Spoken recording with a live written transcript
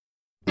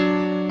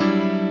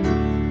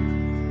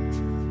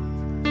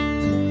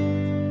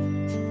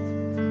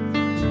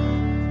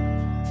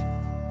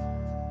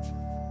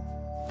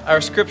Our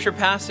scripture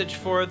passage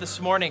for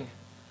this morning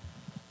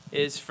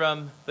is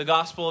from the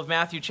Gospel of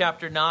Matthew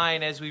chapter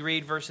 9 as we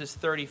read verses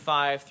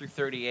 35 through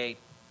 38.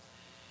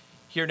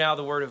 Hear now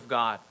the word of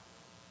God.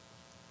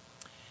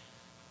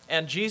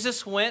 And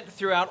Jesus went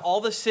throughout all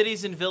the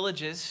cities and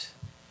villages,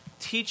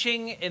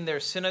 teaching in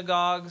their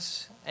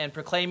synagogues and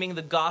proclaiming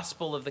the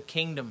gospel of the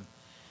kingdom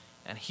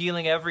and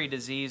healing every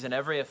disease and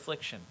every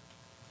affliction.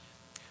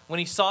 When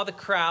he saw the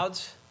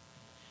crowds,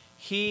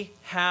 he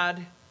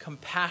had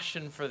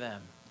compassion for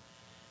them,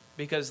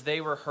 because they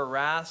were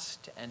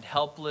harassed and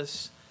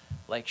helpless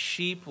like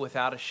sheep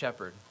without a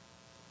shepherd.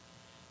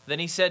 Then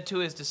he said to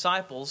his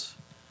disciples,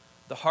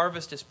 "The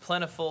harvest is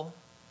plentiful,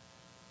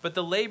 but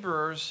the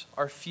laborers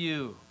are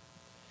few.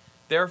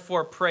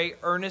 Therefore pray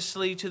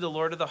earnestly to the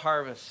Lord of the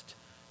harvest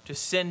to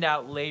send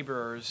out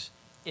laborers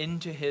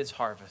into his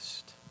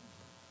harvest."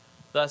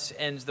 Thus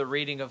ends the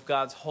reading of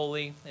God's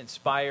holy,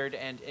 inspired,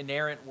 and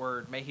inerrant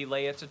word. May he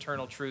lay its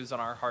eternal truths on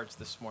our hearts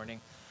this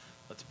morning.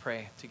 Let's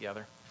pray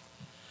together.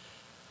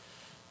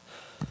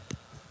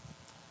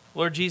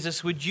 Lord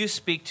Jesus, would you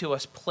speak to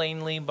us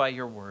plainly by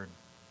your word?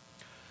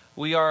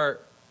 We are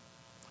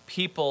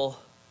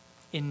people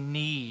in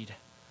need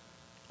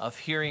of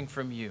hearing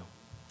from you.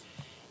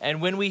 And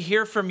when we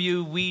hear from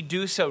you, we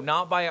do so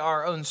not by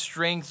our own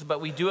strength, but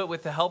we do it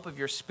with the help of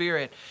your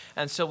Spirit.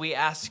 And so we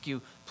ask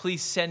you,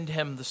 please send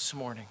him this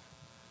morning.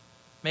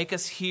 Make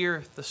us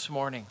hear this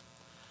morning.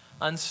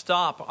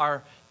 Unstop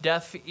our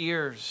deaf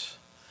ears.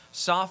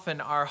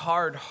 Soften our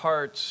hard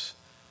hearts.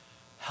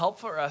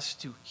 Help for us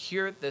to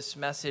hear this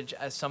message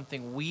as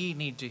something we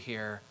need to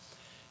hear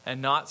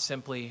and not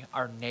simply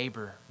our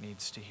neighbor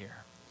needs to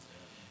hear.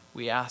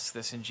 We ask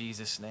this in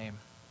Jesus' name.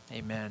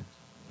 Amen.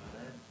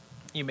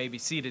 You may be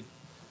seated.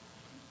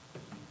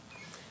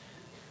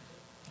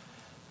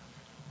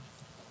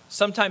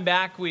 Sometime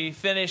back, we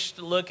finished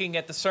looking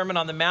at the Sermon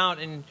on the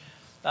Mount in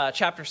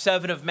chapter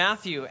 7 of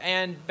Matthew.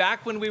 And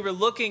back when we were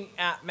looking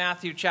at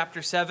Matthew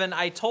chapter 7,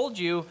 I told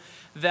you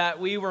that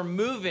we were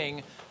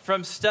moving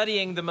from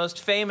studying the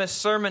most famous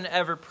sermon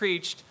ever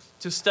preached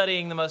to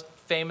studying the most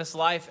famous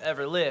life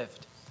ever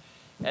lived.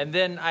 And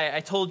then I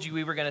told you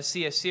we were going to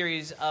see a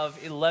series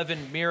of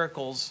 11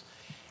 miracles.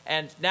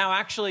 And now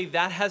actually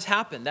that has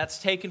happened. That's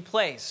taken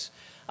place.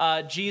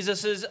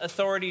 Jesus'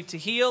 authority to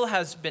heal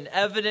has been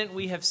evident.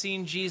 We have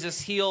seen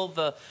Jesus heal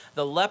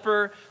the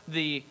leper,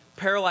 the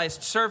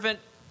paralyzed servant,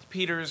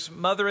 Peter's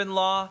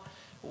mother-in-law.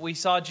 We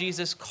saw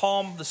Jesus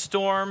calm the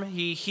storm.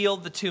 He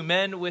healed the two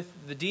men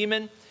with the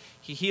demon.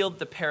 He healed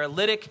the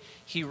paralytic.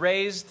 He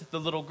raised the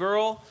little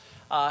girl.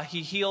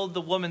 He healed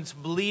the woman's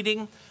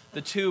bleeding,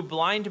 the two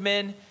blind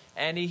men,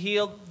 and he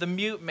healed the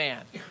mute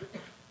man.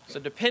 So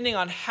depending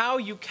on how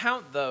you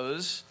count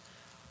those,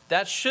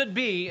 that should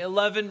be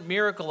 11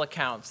 miracle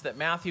accounts that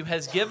Matthew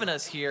has given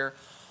us here,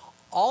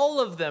 all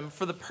of them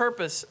for the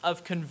purpose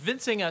of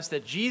convincing us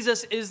that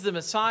Jesus is the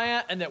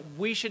Messiah and that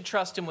we should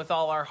trust him with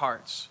all our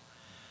hearts.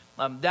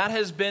 That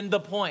has been the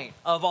point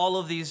of all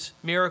of these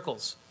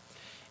miracles.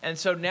 And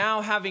so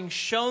now, having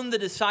shown the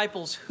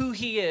disciples who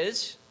he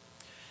is,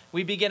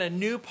 we begin a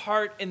new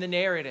part in the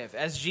narrative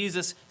as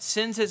Jesus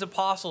sends his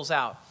apostles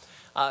out.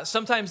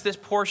 Sometimes this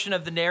portion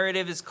of the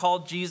narrative is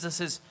called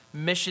Jesus'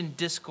 mission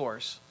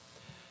discourse.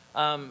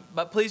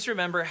 But please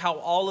remember how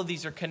all of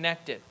these are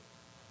connected.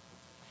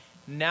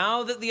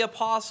 Now that the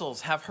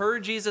apostles have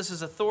heard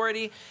Jesus'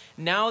 authority,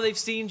 now they've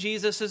seen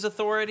Jesus'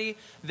 authority,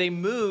 they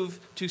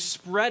move to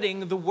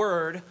spreading the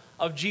word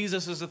of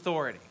Jesus'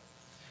 authority.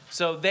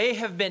 So they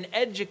have been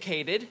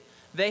educated,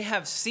 they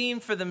have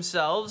seen for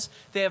themselves,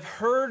 they have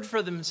heard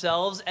for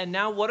themselves, and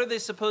now what are they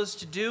supposed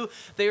to do?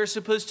 They are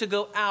supposed to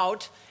go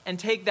out and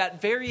take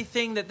that very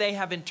thing that they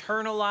have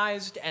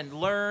internalized and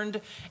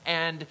learned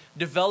and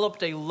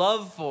developed a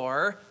love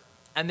for,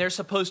 and they're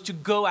supposed to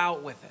go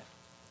out with it.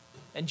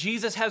 And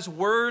Jesus has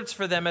words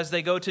for them as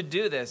they go to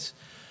do this.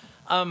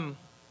 Think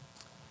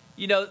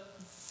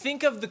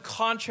of the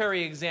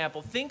contrary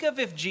example. Think of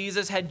if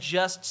Jesus had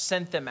just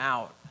sent them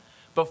out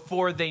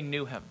before they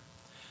knew him,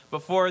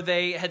 before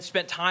they had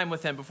spent time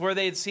with him, before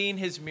they had seen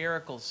his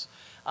miracles.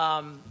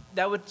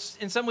 That would,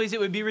 in some ways, it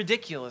would be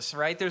ridiculous,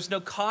 right? There's no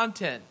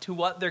content to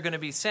what they're going to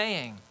be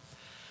saying.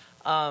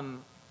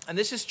 And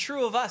this is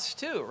true of us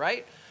too,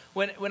 right?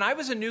 When I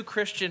was a new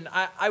Christian,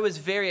 I was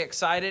very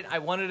excited. I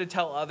wanted to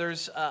tell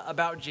others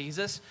about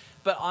Jesus,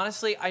 but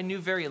honestly, I knew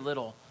very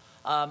little.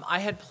 I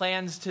had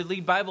plans to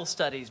lead Bible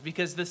studies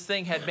because this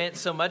thing had meant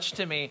so much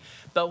to me.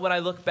 But when I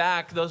look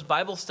back, those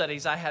Bible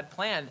studies I had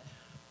planned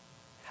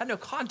had no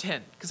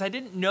content because I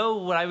didn't know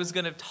what I was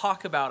going to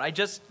talk about. I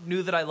just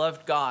knew that I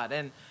loved God.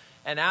 And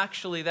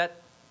actually, that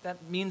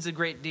means a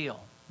great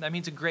deal. That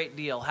means a great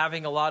deal.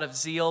 Having a lot of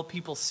zeal,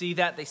 people see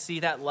that. They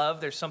see that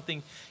love. There's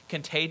something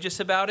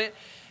contagious about it.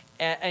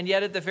 And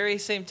yet at the very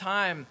same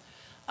time,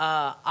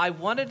 I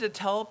wanted to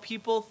tell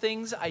people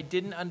things I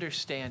didn't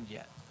understand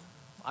yet.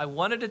 I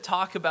wanted to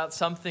talk about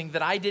something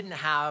that I didn't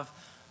have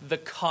the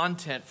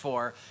content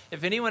for.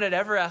 If anyone had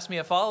ever asked me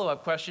a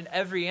follow-up question,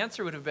 every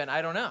answer would have been,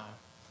 I don't know.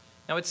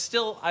 Now, it's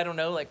still, I don't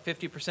know, like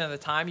 50% of the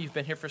time. You've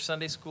been here for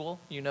Sunday school.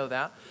 You know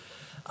that.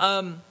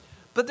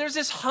 But there's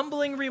this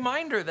humbling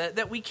reminder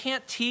that we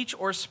can't teach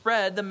or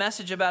spread the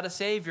message about a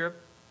Savior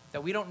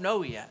that we don't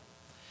know yet.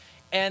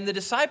 And the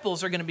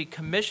disciples are going to be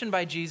commissioned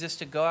by Jesus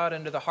to go out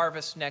into the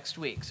harvest next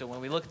week. So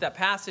when we look at that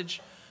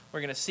passage,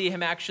 we're going to see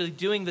him actually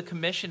doing the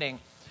commissioning.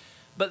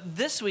 But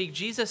this week,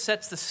 Jesus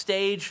sets the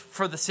stage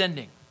for the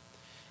sending.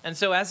 And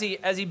so as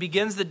he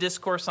begins the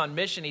discourse on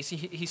mission,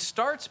 he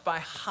starts by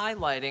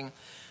highlighting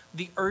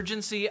the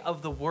urgency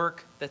of the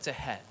work that's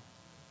ahead.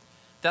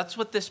 That's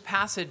what this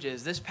passage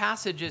is. This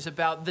passage is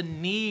about the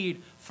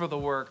need for the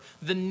work,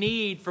 the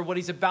need for what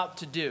he's about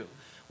to do.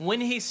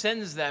 When he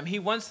sends them, he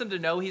wants them to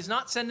know he's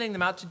not sending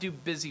them out to do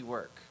busy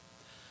work.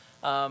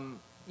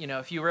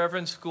 If you were ever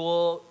in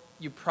school,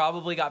 you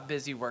probably got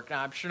busy work.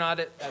 Now, I'm sure not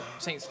at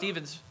St.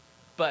 Stephen's,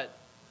 but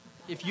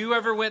if you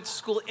ever went to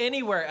school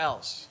anywhere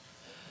else,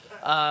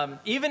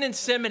 even in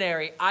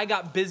seminary, I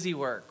got busy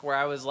work where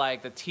I was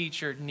like, the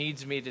teacher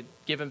needs me to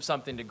give him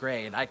something to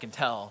grade. I can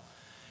tell.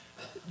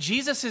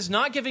 Jesus is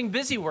not giving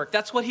busy work.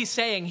 That's what he's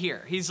saying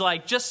here. He's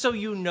like, just so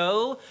you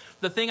know,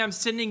 the thing I'm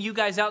sending you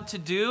guys out to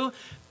do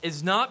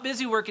is not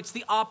busy work. It's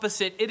the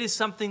opposite. It is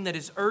something that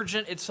is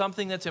urgent. It's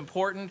something that's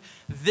important.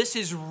 This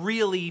is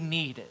really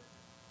needed.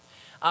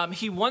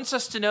 He wants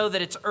us to know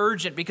that it's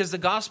urgent because the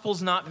gospel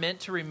is not meant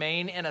to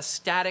remain in a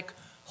static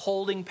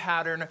holding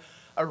pattern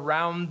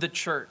around the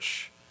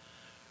church.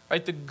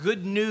 Right? The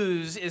good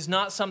news is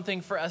not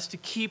something for us to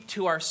keep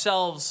to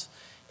ourselves.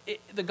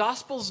 The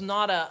gospel's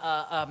not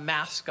a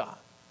mascot.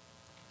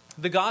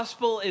 The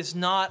gospel is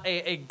not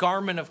a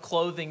garment of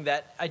clothing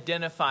that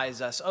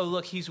identifies us. Oh,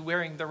 look, he's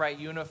wearing the right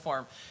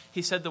uniform.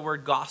 He said the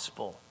word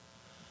gospel.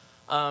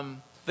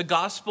 The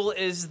gospel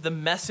is the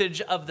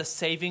message of the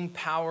saving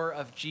power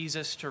of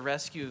Jesus to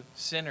rescue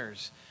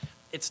sinners.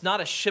 It's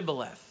not a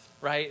shibboleth,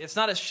 right? It's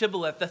not a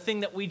shibboleth, the thing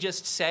that we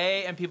just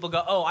say and people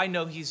go, oh, I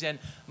know he's in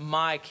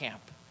my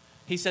camp.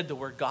 He said the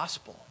word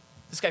gospel.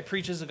 This guy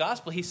preaches the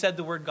gospel. He said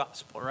the word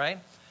gospel, right?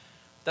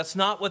 That's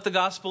not what the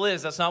gospel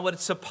is. That's not what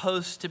it's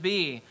supposed to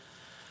be.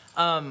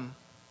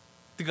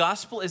 The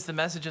gospel is the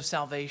message of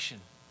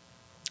salvation.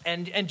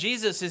 And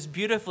Jesus is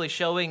beautifully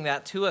showing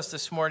that to us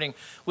this morning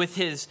with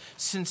his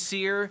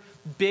sincere,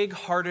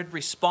 big-hearted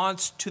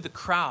response to the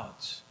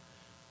crowds.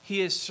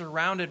 He is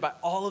surrounded by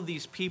all of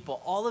these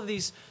people, all of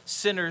these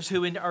sinners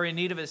who are in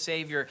need of a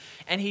Savior.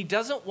 And he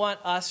doesn't want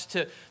us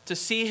to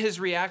see his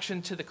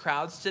reaction to the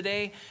crowds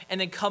today and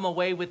then come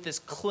away with this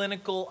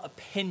clinical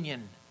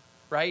opinion,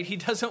 right? He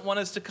doesn't want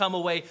us to come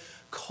away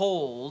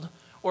cold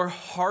or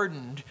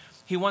hardened.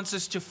 He wants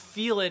us to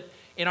feel it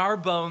in our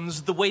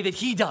bones the way that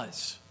he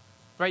does,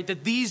 right?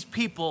 That these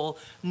people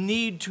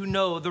need to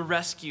know the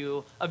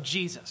rescue of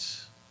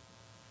Jesus.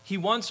 He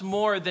wants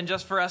more than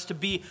just for us to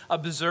be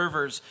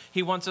observers.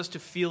 He wants us to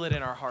feel it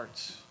in our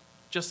hearts,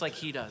 just like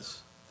he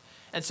does.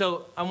 And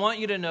so I want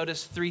you to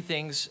notice three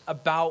things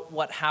about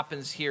what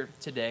happens here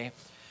today.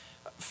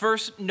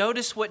 First,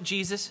 notice what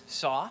Jesus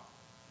saw.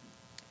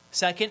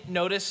 Second,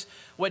 notice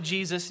what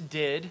Jesus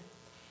did.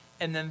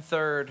 And then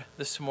third,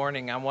 this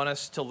morning, I want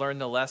us to learn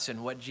the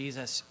lesson, what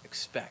Jesus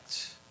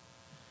expects.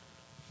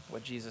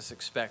 What Jesus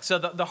expects. So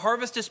the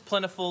harvest is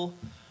plentiful,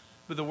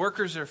 but the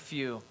workers are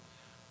few.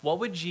 What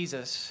would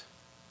Jesus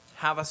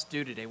have us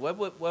do today?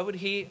 What would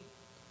he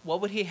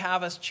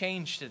have us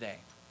change today?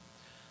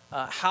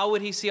 How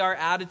would he see our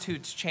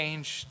attitudes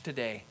change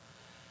today?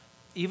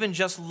 Even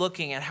just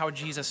looking at how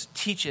Jesus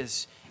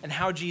teaches and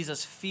how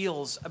Jesus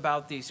feels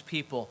about these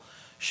people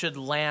should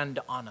land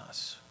on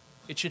us.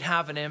 It should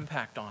have an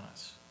impact on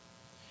us.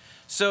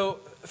 So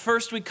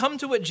first, we come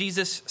to what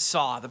Jesus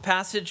saw. The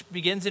passage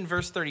begins in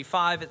verse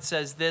 35. It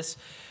says this: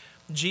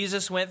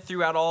 Jesus went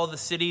throughout all the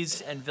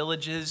cities and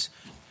villages.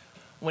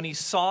 When he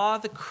saw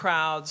the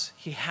crowds,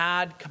 he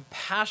had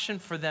compassion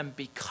for them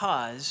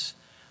because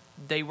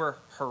they were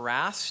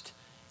harassed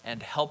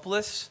and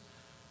helpless,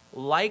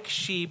 like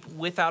sheep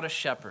without a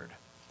shepherd.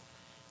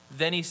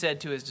 Then he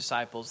said to his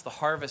disciples, the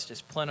harvest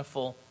is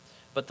plentiful,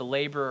 but the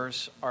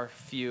laborers are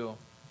few.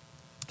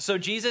 So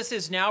Jesus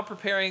is now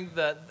preparing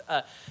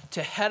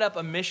to head up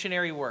a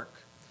missionary work.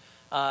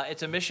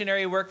 It's a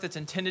missionary work that's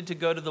intended to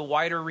go to the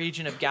wider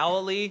region of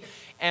Galilee.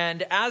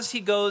 And as he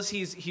goes,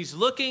 he's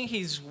looking,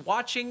 he's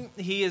watching,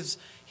 he is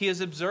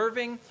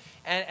observing,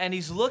 and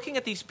he's looking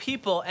at these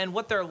people and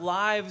what their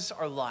lives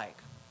are like.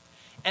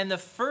 And the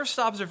first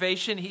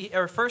observation,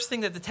 first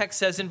thing that the text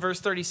says in verse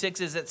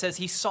 36 is it says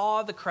he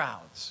saw the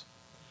crowds.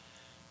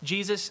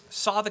 Jesus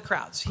saw the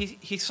crowds.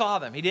 He saw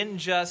them. He didn't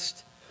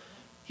just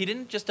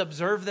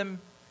observe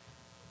them.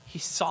 He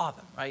saw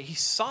them, right? He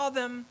saw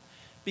them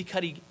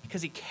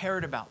because he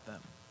cared about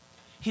them.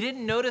 He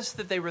didn't notice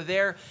that they were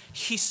there.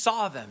 He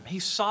saw them. He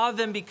saw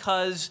them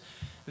because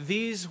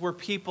these were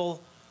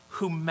people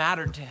who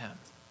mattered to him.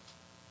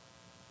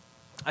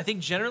 I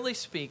think generally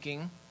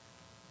speaking,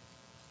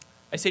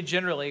 I say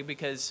generally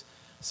because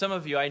some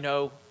of you I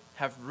know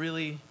have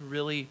really,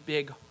 really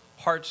big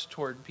hearts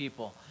toward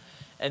people.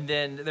 And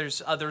then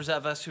there's others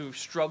of us who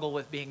struggle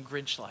with being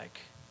Grinch-like.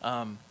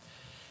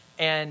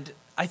 And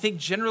I think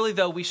generally,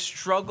 though, we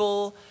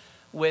struggle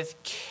with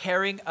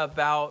caring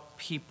about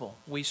people.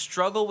 We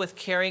struggle with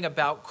caring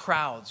about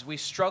crowds. We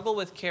struggle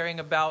with caring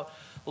about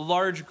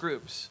large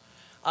groups.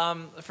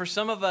 For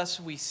some of us,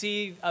 we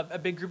see a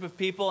big group of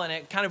people and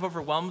it kind of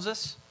overwhelms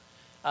us.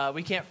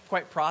 We can't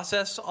quite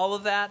process all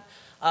of that.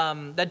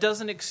 That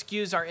doesn't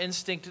excuse our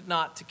instinct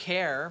not to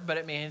care, but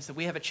it means that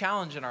we have a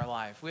challenge in our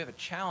life. We have a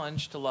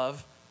challenge to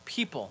love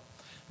people,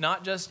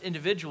 not just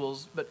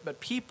individuals, but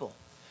people.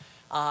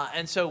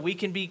 And so we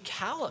can be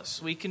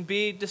callous. We can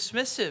be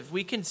dismissive.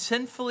 We can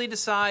sinfully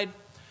decide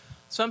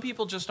some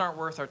people just aren't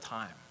worth our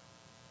time.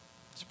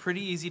 It's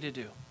pretty easy to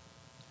do.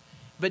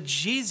 But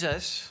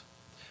Jesus,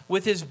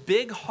 with his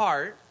big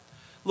heart,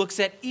 looks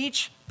at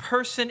each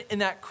person in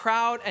that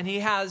crowd and he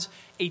has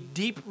a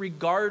deep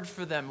regard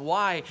for them.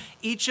 Why?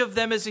 Each of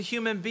them is a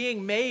human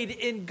being made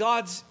in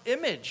God's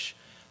image.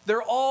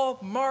 They're all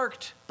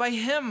marked by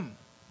him.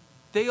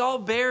 They all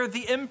bear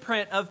the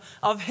imprint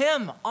of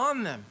him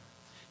on them.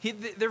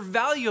 They're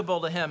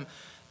valuable to him.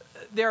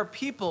 They are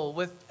people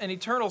with an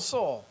eternal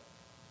soul.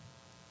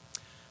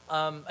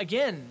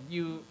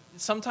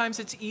 Sometimes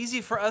it's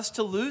easy for us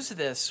to lose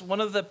this. One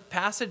of the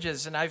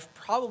passages, and I've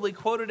probably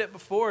quoted it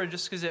before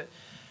just because it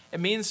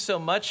means so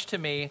much to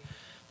me.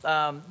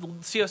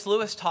 C.S.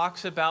 Lewis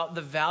talks about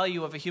the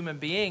value of a human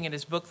being in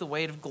his book, The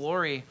Weight of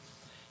Glory.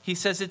 He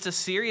says it's a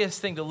serious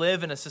thing to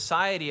live in a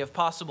society of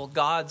possible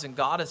gods and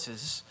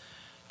goddesses,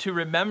 to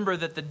remember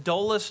that the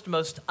dullest,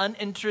 most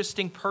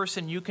uninteresting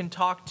person you can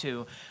talk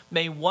to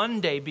may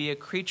one day be a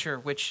creature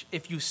which,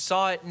 if you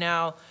saw it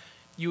now,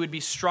 you would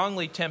be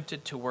strongly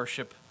tempted to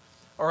worship,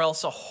 or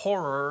else a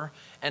horror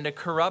and a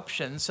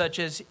corruption such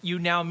as you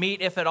now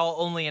meet, if at all,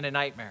 only in a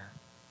nightmare.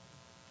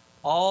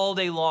 All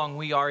day long,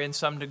 we are in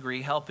some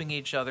degree helping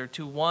each other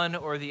to one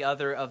or the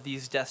other of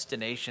these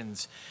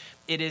destinations.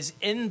 It is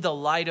in the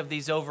light of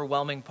these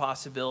overwhelming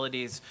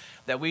possibilities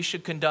that we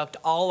should conduct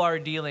all our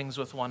dealings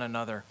with one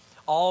another,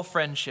 all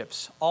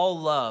friendships, all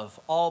love,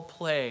 all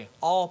play,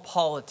 all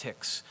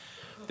politics.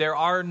 There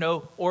are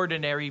no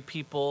ordinary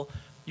people.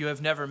 You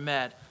have never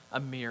met a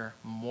mere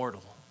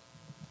mortal.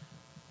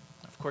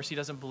 Of course, he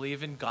doesn't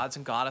believe in gods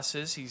and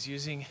goddesses. He's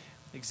using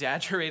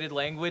exaggerated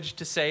language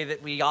to say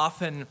that we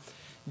often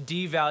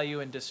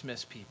devalue and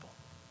dismiss people.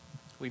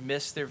 We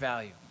miss their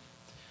value.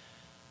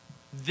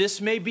 This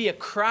may be a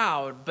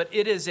crowd, but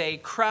it is a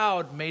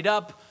crowd made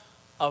up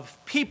of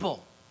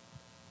people,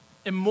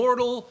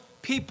 immortal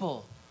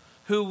people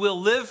who will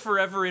live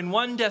forever in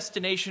one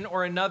destination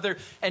or another.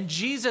 And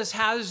Jesus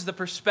has the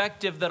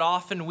perspective that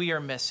often we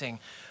are missing.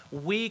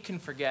 We can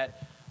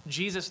forget.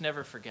 Jesus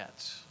never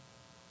forgets.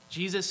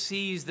 Jesus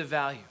sees the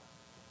value.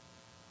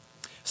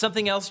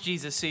 Something else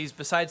Jesus sees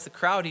besides the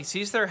crowd, he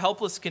sees their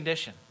helpless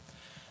condition.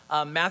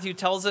 Matthew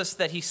tells us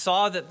that he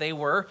saw that they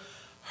were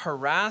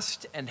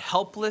harassed and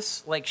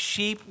helpless like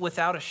sheep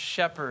without a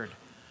shepherd.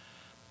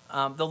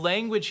 The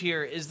language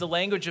here is the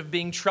language of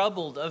being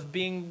troubled, of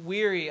being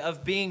weary,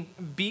 of being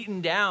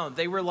beaten down.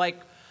 They were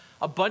like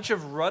a bunch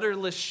of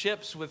rudderless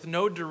ships with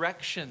no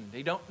direction.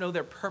 They don't know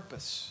their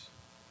purpose.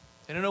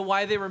 They don't know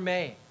why they were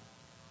made.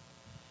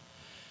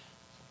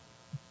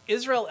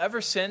 Israel,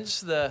 ever since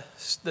the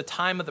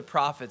time of the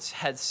prophets,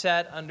 had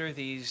sat under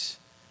these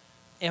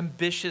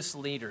ambitious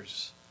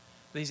leaders,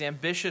 these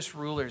ambitious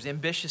rulers,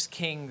 ambitious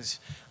kings,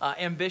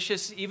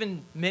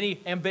 even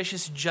many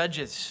ambitious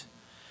judges.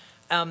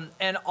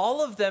 And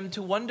all of them,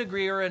 to one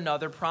degree or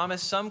another,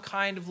 promise some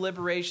kind of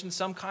liberation,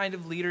 some kind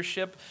of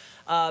leadership.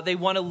 They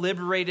want to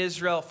liberate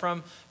Israel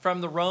from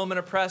the Roman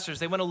oppressors.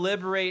 They want to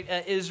liberate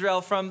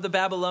Israel from the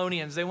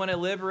Babylonians. They want to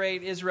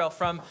liberate Israel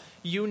from,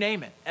 you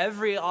name it,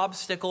 every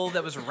obstacle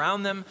that was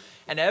around them.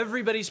 And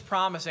everybody's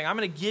promising, I'm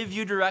going to give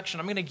you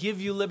direction. I'm going to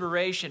give you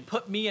liberation.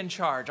 Put me in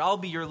charge. I'll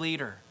be your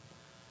leader.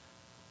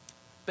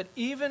 But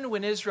even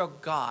when Israel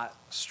got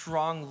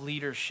strong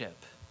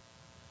leadership,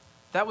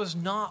 that was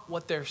not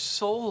what their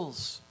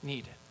souls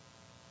needed,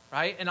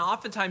 right? And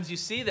oftentimes you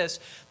see this,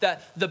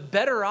 that the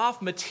better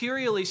off,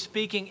 materially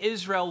speaking,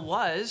 Israel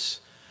was,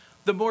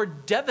 the more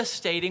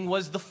devastating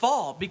was the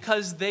fall,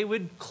 because they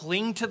would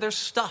cling to their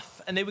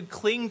stuff and they would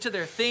cling to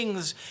their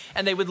things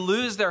and they would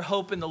lose their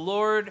hope in the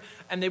Lord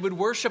and they would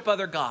worship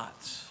other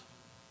gods.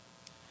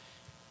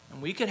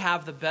 And we could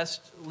have the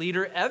best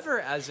leader ever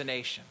as a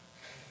nation.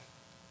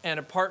 And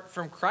apart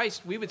from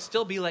Christ, we would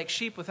still be like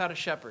sheep without a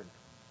shepherd.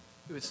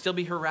 We would still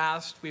be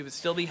harassed. We would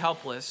still be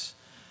helpless,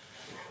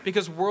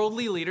 because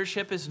worldly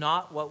leadership is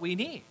not what we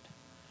need.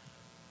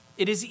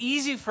 It is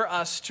easy for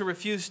us to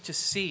refuse to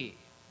see,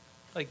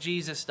 like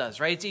Jesus does,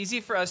 right? It's easy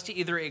for us to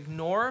either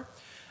ignore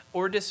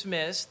or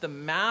dismiss the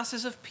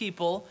masses of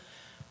people,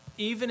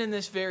 even in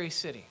this very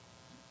city.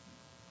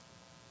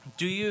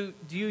 Do you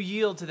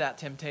yield to that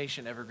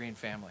temptation, Evergreen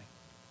family?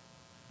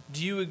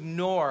 Do you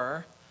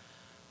ignore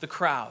the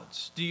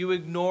crowds? Do you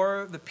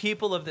ignore the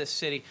people of this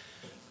city?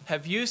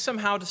 Have you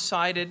somehow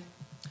decided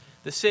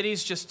the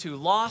city's just too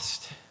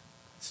lost,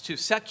 it's too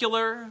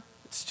secular,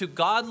 it's too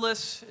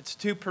godless, it's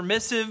too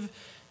permissive,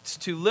 it's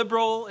too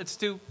liberal, it's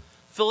too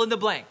fill in the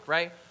blank,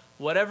 right?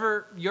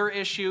 Whatever your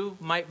issue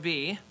might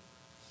be,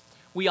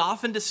 we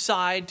often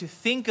decide to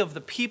think of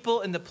the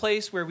people in the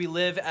place where we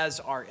live as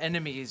our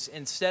enemies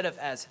instead of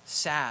as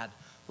sad,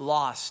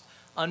 lost,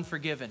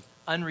 unforgiven,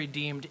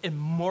 unredeemed,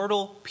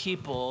 immortal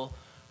people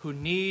who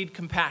need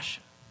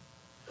compassion.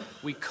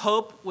 We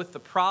cope with the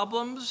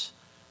problems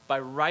by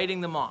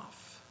writing them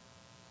off.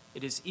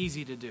 It is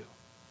easy to do.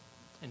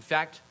 In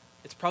fact,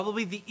 it's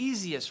probably the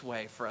easiest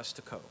way for us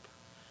to cope,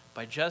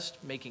 by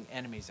just making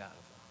enemies out of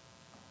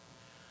them.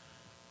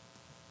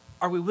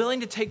 Are we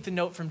willing to take the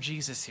note from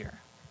Jesus here?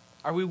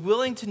 Are we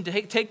willing to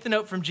take the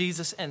note from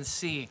Jesus and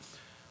see,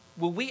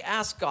 will we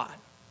ask God,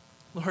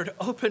 Lord,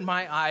 open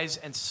my eyes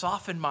and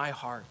soften my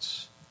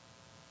hearts?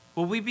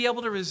 Will we be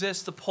able to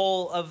resist the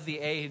pull of the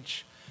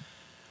age?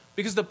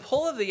 Because the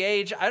pull of the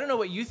age, I don't know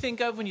what you think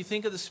of when you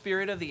think of the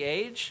spirit of the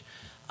age.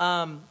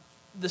 The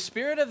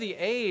spirit of the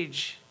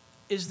age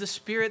is the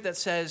spirit that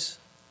says,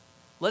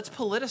 let's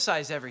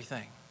politicize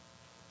everything.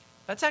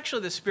 That's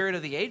actually the spirit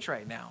of the age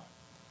right now.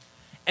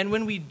 And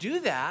when we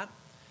do that,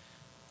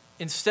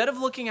 instead of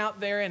looking out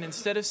there and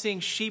instead of seeing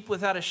sheep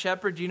without a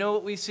shepherd, do you know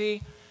what we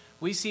see?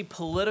 We see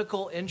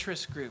political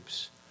interest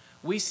groups.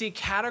 We see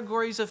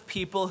categories of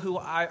people who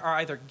are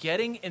either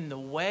getting in the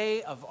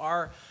way of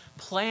our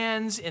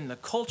plans in the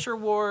culture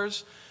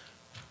wars,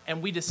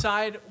 and we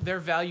decide their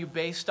value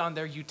based on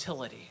their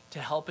utility to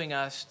helping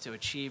us to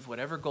achieve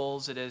whatever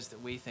goals it is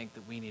that we think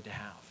that we need to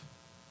have.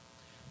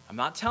 I'm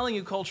not telling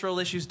you cultural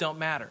issues don't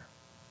matter.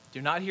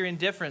 Do not hear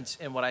indifference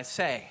in what I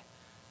say.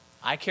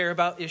 I care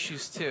about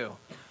issues too.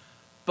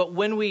 But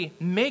when we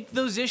make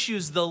those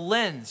issues the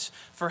lens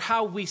for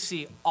how we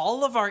see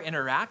all of our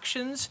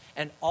interactions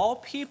and all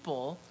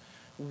people,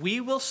 we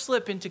will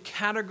slip into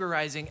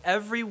categorizing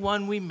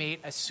everyone we meet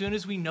as soon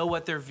as we know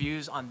what their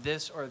views on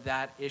this or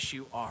that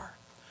issue are.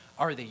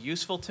 Are they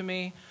useful to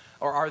me,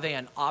 or are they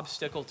an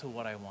obstacle to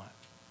what I want?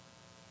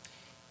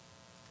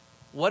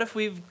 What if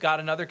we've got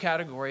another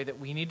category that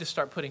we need to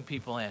start putting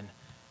people in?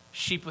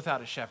 Sheep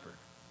without a shepherd.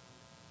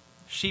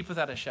 Sheep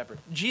without a shepherd.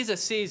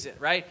 Jesus sees it,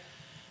 right?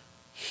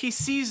 He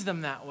sees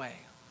them that way,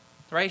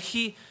 right?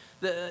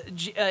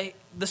 The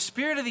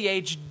spirit of the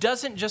age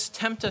doesn't just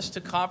tempt us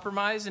to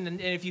compromise. And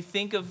if you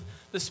think of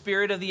the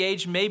spirit of the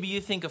age, maybe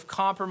you think of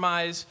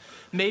compromise.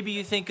 Maybe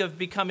you think of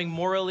becoming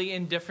morally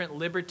indifferent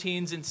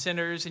libertines and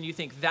sinners, and you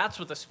think that's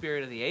what the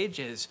spirit of the age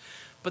is.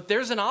 But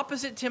there's an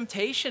opposite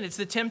temptation. It's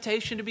the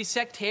temptation to be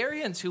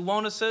sectarians who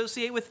won't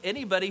associate with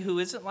anybody who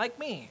isn't like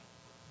me.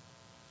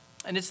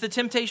 And it's the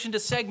temptation to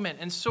segment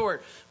and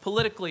sort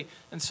politically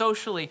and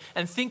socially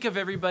and think of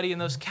everybody in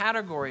those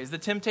categories. The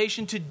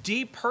temptation to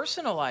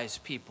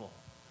depersonalize people,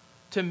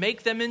 to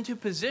make them into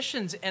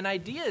positions and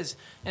ideas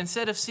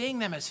instead of seeing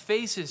them as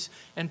faces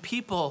and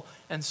people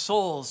and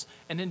souls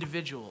and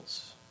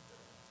individuals.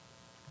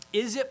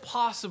 Is it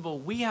possible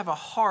we have a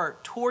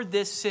heart toward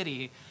this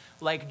city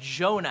like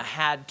Jonah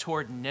had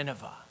toward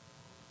Nineveh?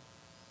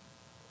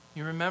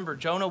 You remember,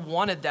 Jonah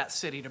wanted that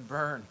city to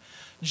burn.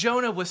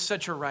 Jonah was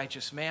such a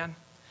righteous man,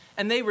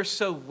 and they were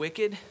so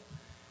wicked,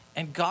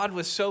 and God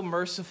was so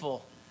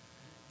merciful.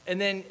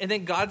 And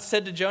then God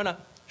said to Jonah,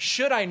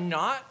 should I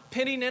not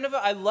pity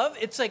Nineveh? I love,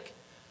 it's like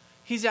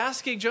he's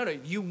asking Jonah,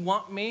 you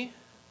want me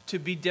to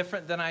be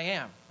different than I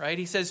am, right?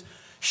 He says,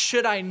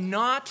 should I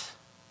not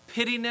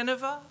pity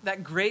Nineveh,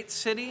 that great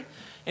city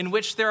in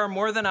which there are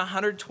more than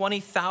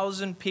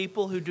 120,000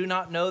 people who do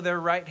not know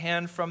their right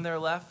hand from their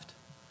left?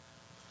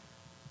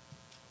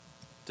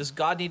 Does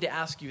God need to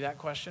ask you that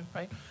question,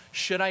 right?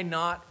 Should I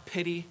not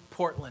pity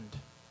Portland?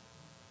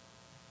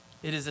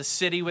 It is a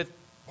city with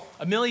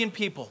 1 million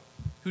people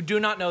who do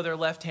not know their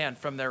left hand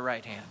from their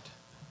right hand.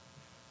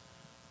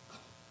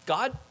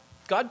 God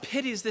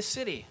pities this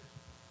city.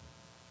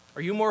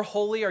 Are you more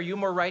holy? Are you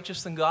more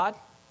righteous than God?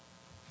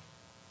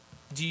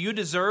 Do you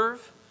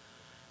deserve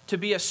to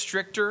be a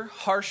stricter,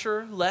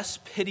 harsher, less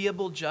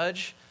pitiable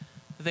judge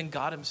than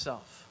God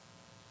himself?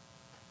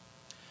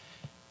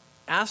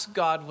 Ask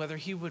God whether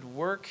he would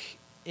work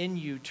in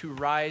you to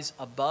rise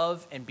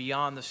above and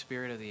beyond the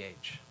spirit of the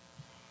age,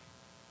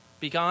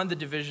 beyond the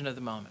division of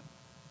the moment.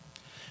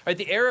 Right,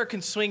 the arrow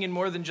can swing in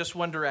more than just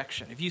one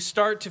direction. If you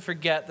start to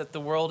forget that the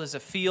world is a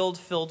field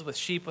filled with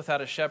sheep without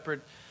a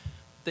shepherd,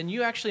 then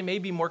you actually may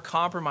be more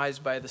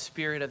compromised by the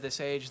spirit of this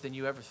age than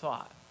you ever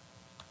thought.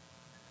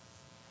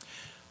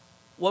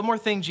 One more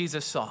thing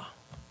Jesus saw.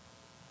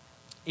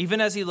 Even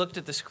as he looked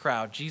at this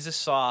crowd, Jesus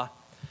saw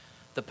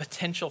the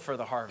potential for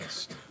the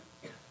harvest.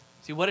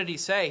 See, what did he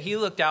say? He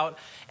looked out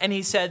and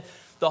he said,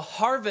 the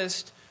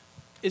harvest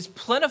is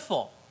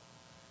plentiful.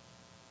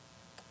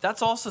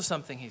 That's also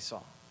something he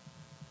saw.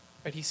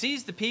 Right? He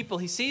sees the people,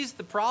 he sees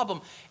the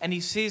problem, and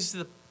he sees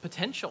the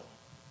potential.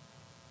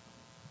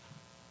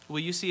 Will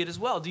you see it as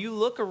well? Do you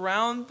look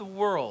around the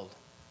world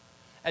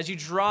as you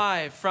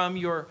drive from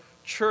your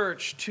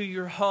church to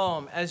your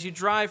home, as you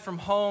drive from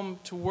home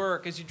to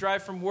work, as you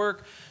drive from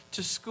work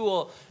to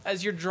school,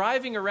 as you're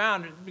driving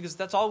around, because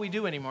that's all we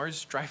do anymore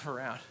is drive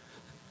around.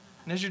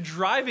 And as you're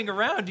driving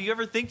around, do you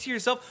ever think to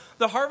yourself,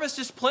 the harvest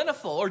is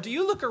plentiful? Or do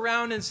you look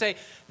around and say,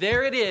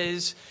 there it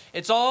is,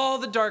 it's all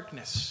the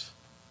darkness,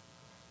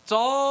 it's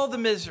all the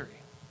misery,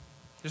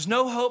 There's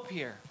no hope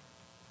here.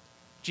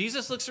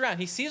 Jesus looks around.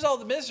 He sees all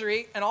the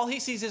misery, and all he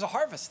sees is a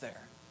harvest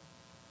there.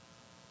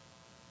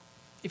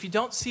 If you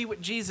don't see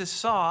what Jesus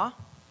saw,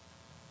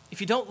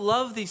 if you don't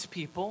love these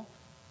people,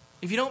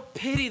 if you don't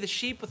pity the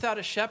sheep without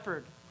a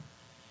shepherd,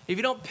 if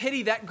you don't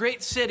pity that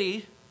great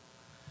city,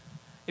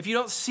 if you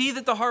don't see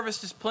that the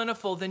harvest is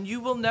plentiful, then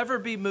you will never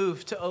be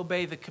moved to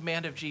obey the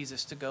command of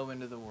Jesus to go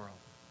into the world.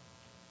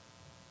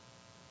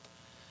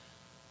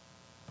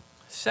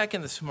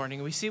 Second, this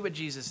morning, we see what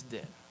Jesus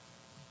did.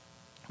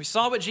 We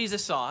saw what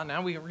Jesus saw.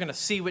 Now we're going to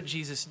see what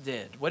Jesus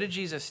did. What did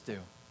Jesus do?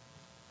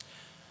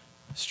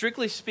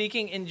 Strictly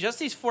speaking, in just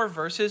these 4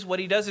 verses, what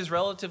he does is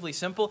relatively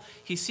simple.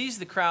 He sees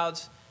the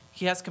crowds,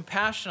 he has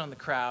compassion on the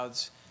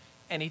crowds,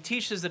 and he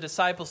teaches the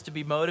disciples to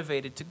be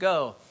motivated to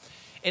go.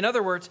 In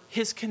other words,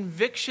 his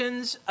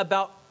convictions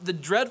about the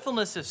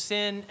dreadfulness of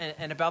sin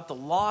and about the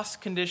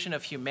lost condition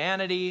of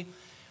humanity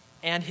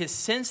and his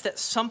sense that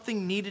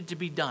something needed to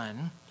be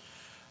done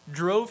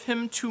drove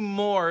him to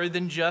more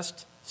than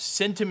just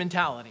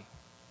sentimentality.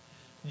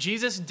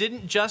 Jesus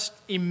didn't just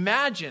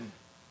imagine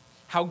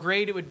how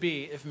great it would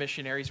be if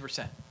missionaries were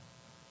sent.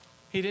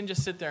 He didn't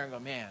just sit there and go,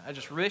 man, I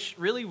just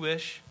really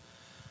wish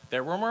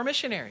there were more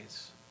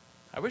missionaries.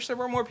 I wish there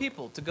were more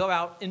people to go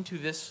out into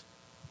this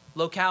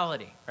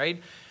locality,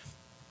 right?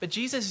 But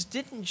Jesus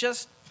didn't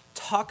just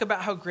talk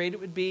about how great it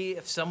would be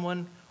if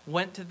someone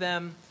went to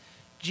them.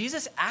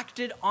 Jesus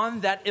acted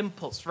on that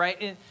impulse,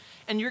 right?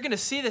 And you're going to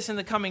see this in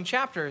the coming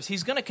chapters.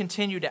 He's going to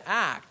continue to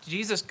act.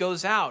 Jesus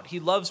goes out. He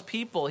loves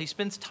people. He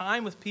spends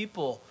time with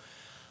people.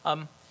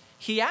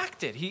 He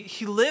acted.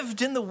 He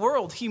lived in the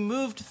world. He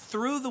moved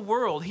through the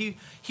world.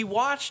 He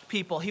watched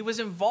people. He was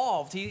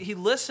involved. He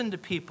listened to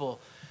people.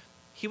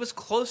 He was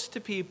close to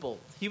people.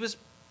 He was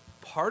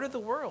part of the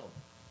world.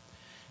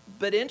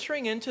 But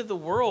entering into the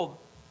world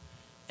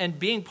and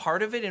being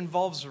part of it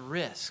involves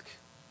risk.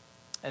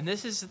 And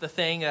this is the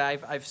thing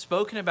that I've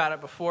spoken about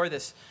it before,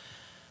 this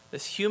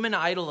human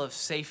idol of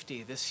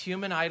safety, this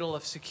human idol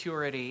of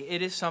security.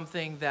 It is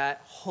something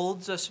that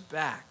holds us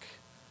back.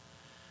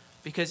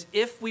 Because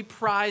if we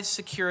prize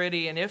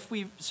security and if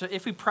we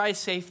prize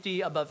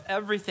safety above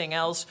everything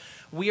else,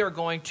 we are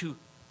going to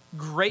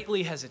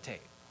greatly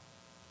hesitate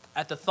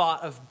at the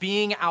thought of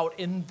being out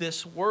in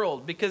this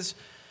world. Because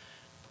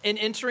in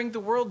entering the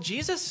world,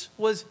 Jesus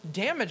was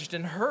damaged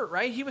and hurt,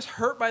 right? He was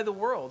hurt by the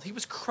world. He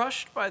was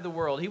crushed by the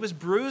world. He was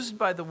bruised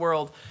by the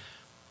world.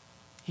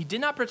 He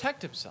did not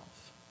protect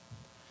himself.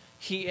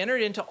 He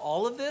entered into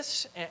all of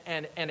this,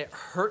 and it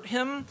hurt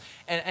him,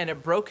 and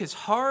it broke his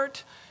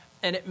heart,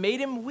 and it made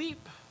him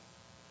weep.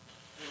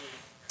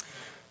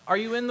 Are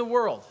you in the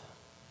world?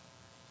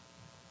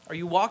 Are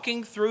you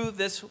walking through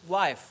this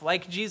life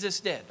like Jesus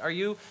did? Are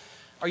you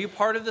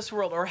part of this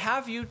world? Or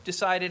have you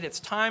decided it's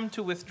time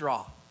to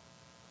withdraw?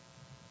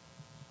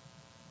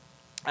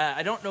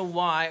 I don't know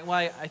why.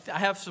 I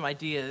have some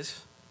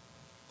ideas.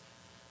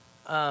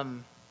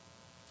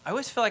 I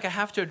always feel like I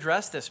have to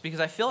address this because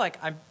I feel like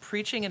I'm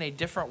preaching in a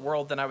different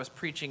world than I was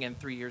preaching in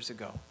 3 years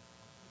ago.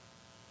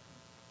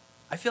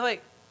 I feel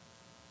like,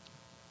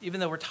 even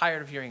though we're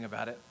tired of hearing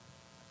about it,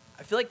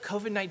 I feel like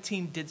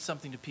COVID-19 did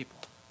something to people.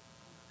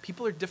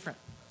 People are different.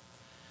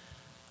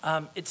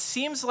 It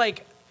seems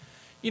like,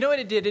 you know what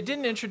it did? It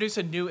didn't introduce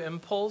a new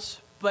impulse,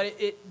 but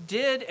it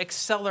did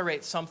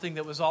accelerate something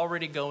that was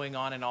already going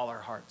on in all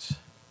our hearts.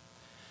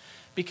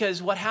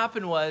 Because what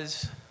happened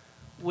was,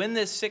 when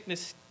this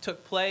sickness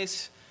took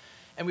place,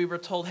 and we were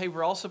told, hey,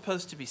 we're all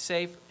supposed to be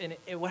safe, and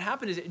what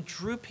happened is it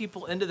drew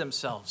people into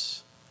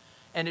themselves,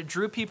 and it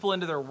drew people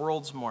into their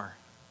worlds more,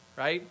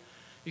 right?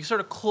 You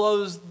sort of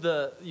close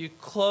the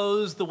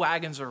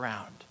wagons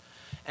around,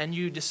 and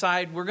you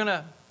decide we're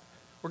gonna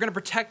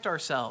protect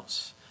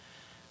ourselves.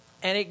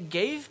 And it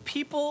gave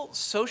people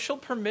social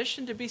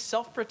permission to be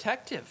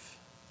self-protective.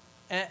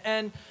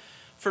 And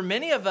for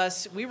many of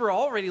us, we were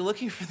already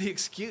looking for the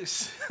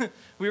excuse.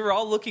 We were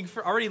all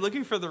already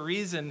looking for the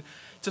reason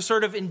to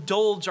sort of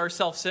indulge our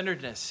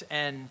self-centeredness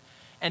and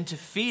to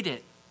feed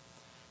it.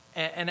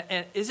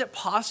 And is it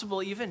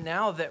possible even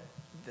now that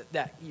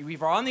we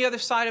are on the other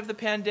side of the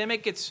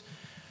pandemic?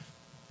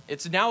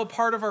 It's now a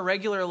part of our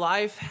regular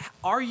life.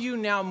 Are you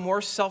now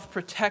more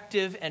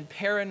self-protective and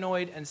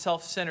paranoid and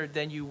self-centered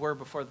than you were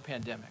before the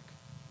pandemic?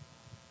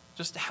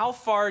 Just how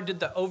far did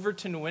the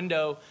Overton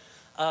window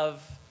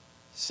of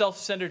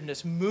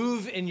self-centeredness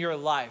move in your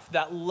life?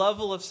 That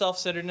level of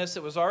self-centeredness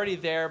that was already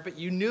there, but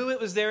you knew it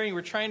was there and you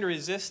were trying to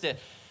resist it.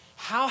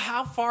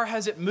 How far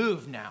has it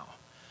moved now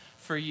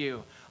for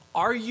you?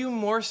 Are you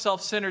more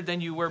self-centered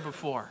than you were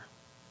before?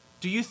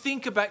 Do you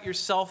think about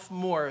yourself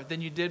more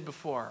than you did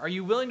before? Are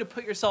you willing to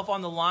put yourself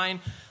on the line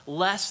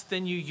less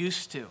than you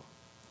used to?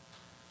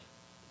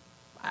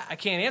 I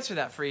can't answer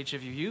that for each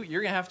of you.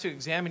 You're going to have to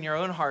examine your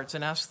own hearts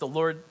and ask the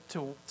Lord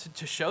to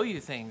show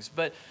you things.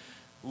 But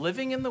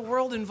living in the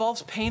world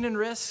involves pain and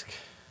risk.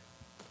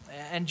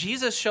 And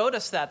Jesus showed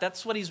us that.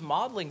 That's what he's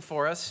modeling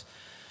for us.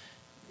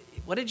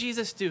 What did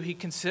Jesus do? He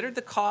considered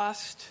the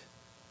cost.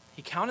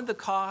 He counted the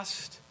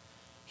cost.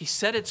 He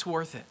said it's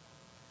worth it.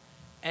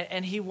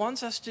 And he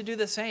wants us to do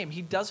the same.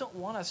 He doesn't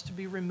want us to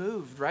be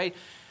removed, right?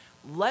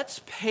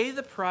 Let's pay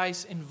the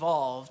price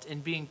involved in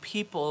being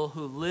people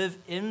who live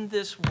in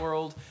this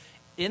world,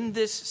 in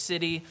this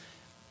city,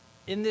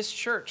 in this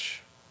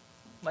church.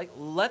 Like,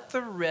 let's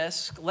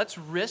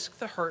risk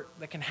the hurt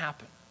that can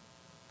happen.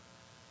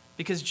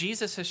 Because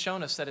Jesus has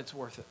shown us that it's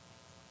worth it.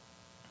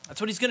 That's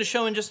what he's going to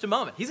show in just a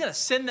moment. He's going to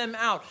send them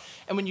out.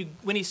 And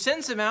when he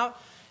sends them out,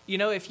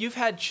 if you've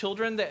had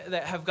children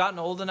that have gotten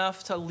old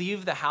enough to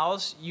leave the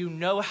house, you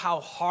know how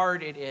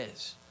hard it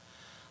is.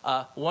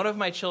 One of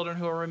my children,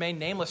 who will remain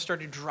nameless,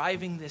 started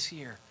driving this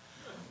year.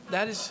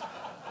 That is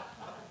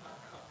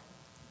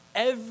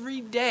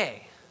every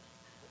day.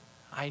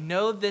 I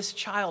know this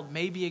child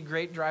may be a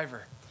great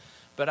driver,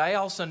 but I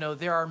also know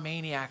there are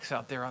maniacs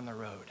out there on the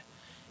road,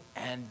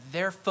 and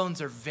their phones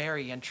are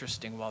very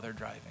interesting while they're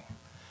driving.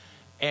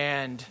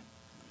 And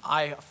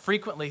I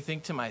frequently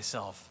think to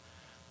myself,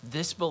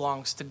 this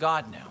belongs to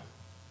God now.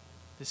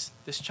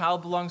 This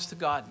child belongs to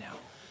God now,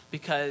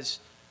 because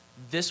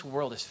this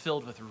world is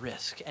filled with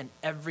risk, and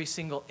every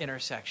single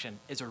intersection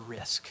is a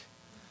risk.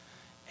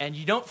 And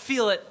you don't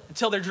feel it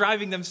until they're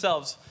driving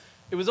themselves.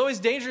 It was always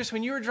dangerous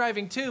when you were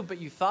driving too, but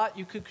you thought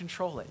you could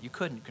control it. You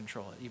couldn't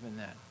control it even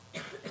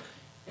then.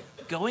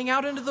 Going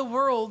out into the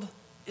world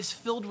is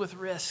filled with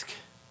risk.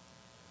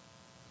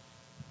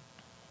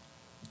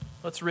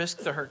 Let's risk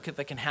the hurt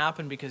that can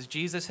happen, because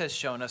Jesus has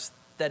shown us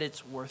that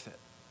it's worth it.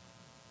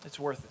 It's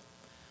worth it.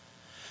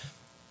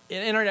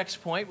 In our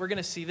next point, we're going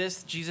to see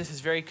this. Jesus is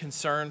very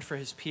concerned for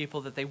his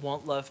people, that they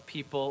won't love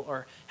people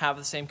or have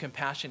the same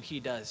compassion he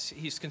does.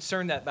 He's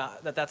concerned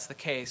that that's the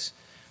case.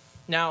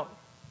 Now,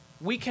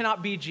 we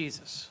cannot be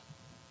Jesus.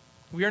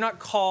 We are not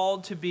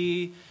called to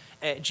be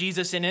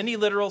Jesus in any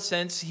literal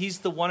sense. He's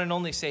the one and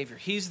only Savior.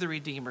 He's the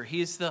Redeemer.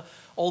 He's the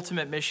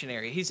ultimate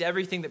missionary. He's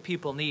everything that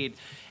people need.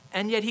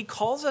 And yet he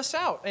calls us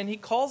out, and he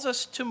calls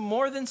us to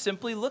more than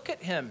simply look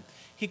at him.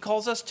 He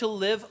calls us to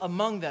live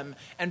among them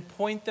and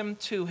point them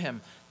to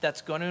him.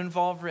 That's going to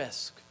involve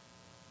risk.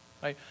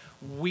 Right?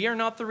 We are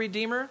not the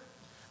Redeemer,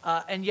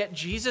 and yet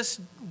Jesus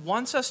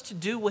wants us to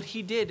do what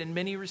he did in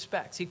many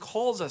respects. He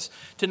calls us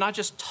to not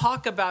just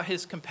talk about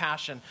his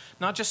compassion,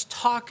 not just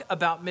talk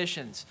about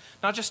missions,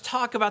 not just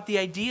talk about the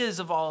ideas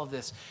of all of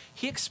this.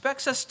 He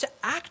expects us to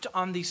act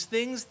on these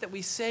things that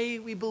we say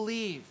we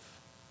believe.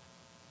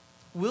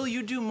 Will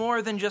you do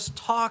more than just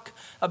talk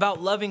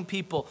about loving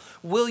people?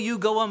 Will you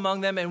go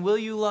among them, and will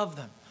you love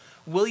them?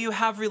 Will you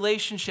have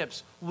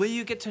relationships? Will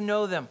you get to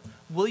know them?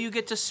 Will you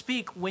get to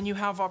speak when you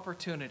have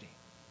opportunity?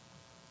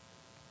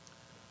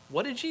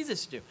 What did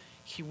Jesus do?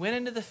 He went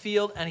into the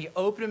field, and he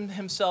opened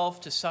himself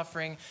to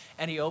suffering,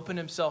 and he opened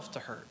himself to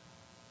hurt.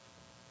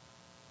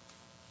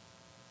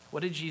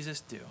 What did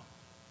Jesus do?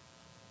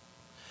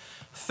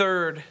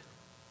 Third,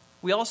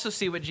 we also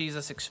see what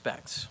Jesus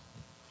expects.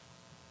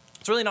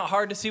 It's really not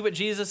hard to see what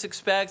Jesus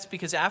expects,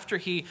 because after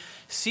he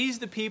sees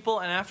the people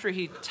and after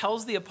he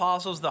tells the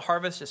apostles the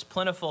harvest is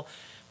plentiful,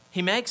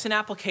 he makes an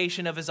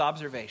application of his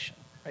observation.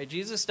 Right?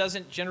 Jesus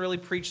doesn't generally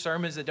preach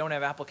sermons that don't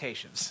have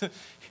applications.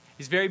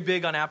 He's very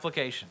big on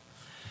application.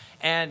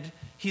 And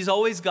he's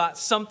always got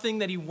something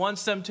that he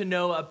wants them to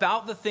know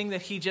about the thing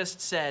that he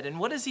just said. And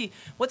what's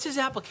his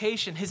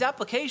application? His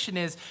application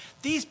is,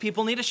 these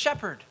people need a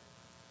shepherd.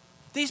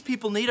 These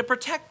people need a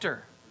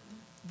protector.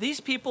 These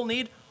people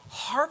need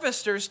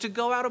harvesters to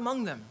go out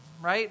among them,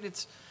 right?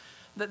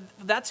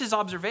 That's his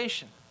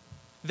observation.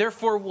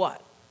 Therefore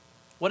what?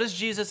 What does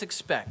Jesus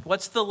expect?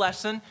 What's the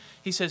lesson?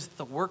 He says,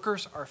 the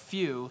workers are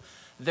few,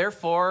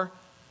 therefore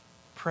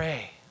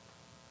pray.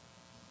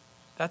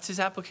 That's his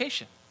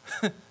application.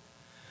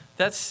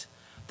 That's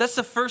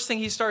the first thing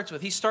he starts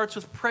with. He starts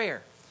with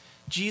prayer.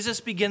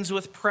 Jesus begins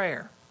with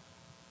prayer.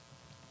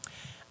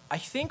 I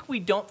think we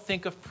don't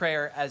think of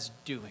prayer as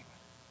doing.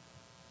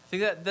 I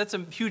think that's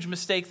a huge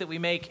mistake that we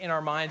make in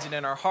our minds and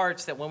in our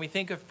hearts, that when we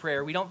think of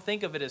prayer, we don't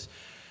think of it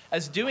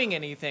as doing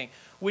anything,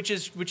 which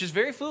is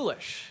very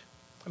foolish.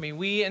 I mean,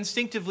 we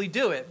instinctively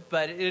do it,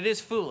 but it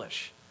is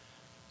foolish.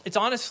 It's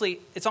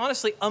honestly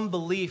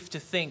unbelief to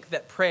think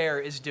that prayer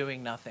is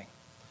doing nothing.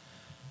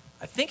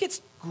 I think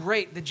it's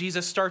great that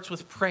Jesus starts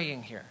with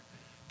praying here,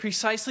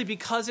 precisely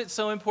because it's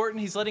so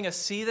important. He's letting us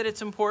see that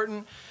it's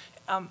important.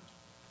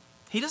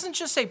 He doesn't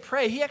just say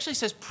pray. He actually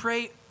says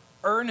pray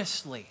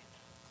earnestly.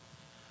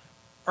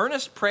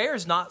 Earnest prayer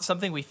is not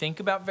something we think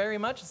about very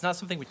much. It's not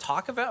something we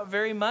talk about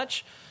very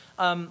much.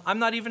 I'm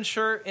not even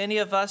sure any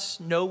of us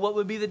know what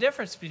would be the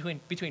difference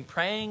between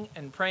praying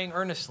and praying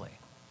earnestly.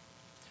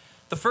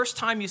 The first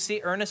time you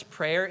see earnest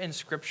prayer in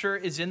Scripture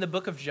is in the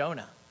book of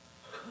Jonah.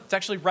 It's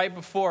actually right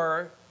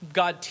before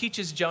God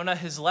teaches Jonah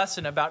his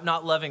lesson about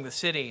not loving the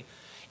city.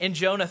 In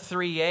Jonah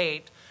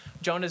 3:8,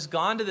 Jonah's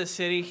gone to the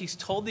city. He's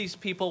told these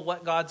people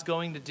what God's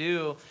going to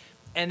do.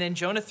 And in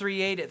Jonah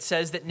 3:8, it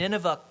says that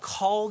Nineveh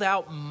called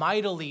out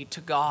mightily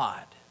to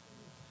God.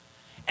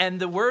 And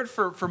the word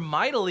for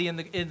mightily in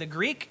the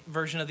Greek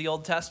version of the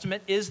Old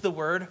Testament is the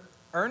word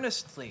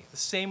earnestly, the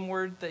same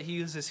word that he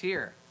uses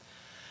here.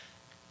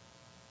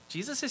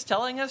 Jesus is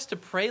telling us to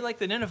pray like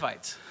the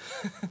Ninevites.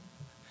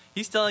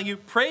 He's telling you,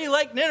 pray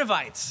like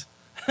Ninevites.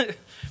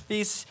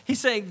 He's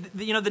saying,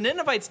 the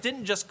Ninevites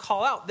didn't just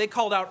call out. They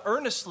called out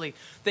earnestly.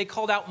 They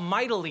called out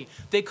mightily.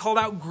 They called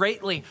out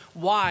greatly.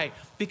 Why?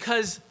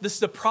 Because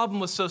the problem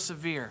was so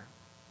severe.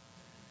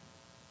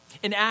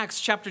 In Acts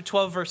chapter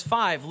 12, verse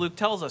 5, Luke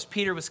tells us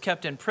Peter was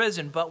kept in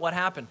prison, but what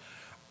happened?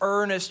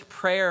 Earnest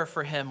prayer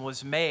for him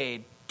was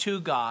made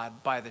to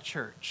God by the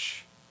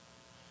church.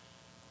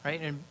 Right?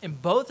 And in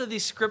both of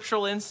these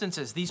scriptural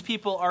instances, these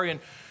people are in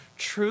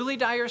truly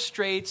dire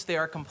straits. They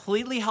are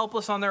completely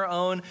helpless on their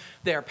own.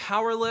 They are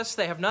powerless.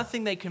 They have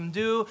nothing they can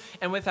do.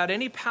 And without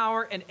any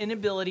power and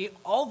inability,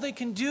 all they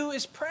can do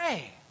is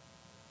pray.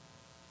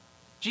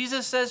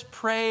 Jesus says,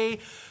 pray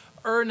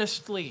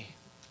earnestly.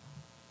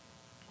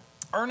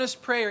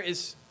 Earnest prayer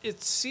it's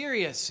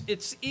serious,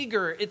 it's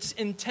eager, it's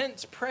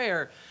intense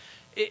prayer.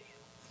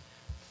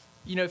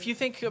 If you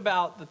think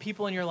about the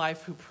people in your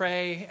life who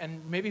pray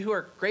and maybe who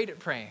are great at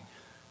praying,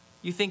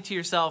 you think to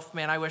yourself,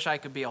 man, I wish I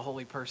could be a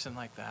holy person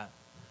like that.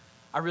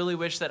 I really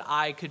wish that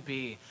I could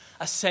be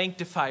a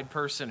sanctified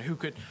person who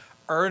could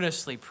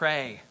earnestly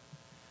pray.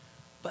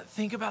 But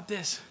think about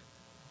this.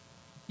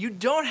 You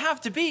don't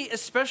have to be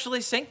especially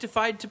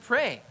sanctified to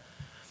pray.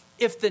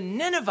 If the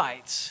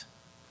Ninevites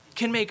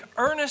can make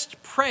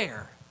earnest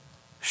prayer,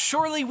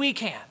 surely we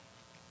can,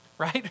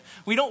 right?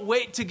 We don't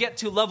wait to get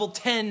to level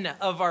 10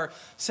 of our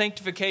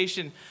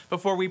sanctification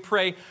before we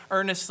pray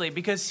earnestly.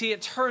 Because see,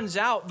 it turns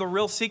out the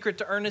real secret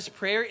to earnest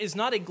prayer is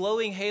not a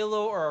glowing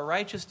halo or a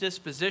righteous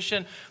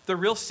disposition. The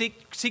real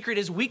secret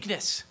is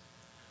weakness.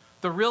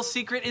 The real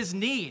secret is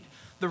need.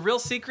 The real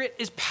secret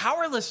is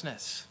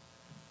powerlessness.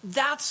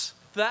 That's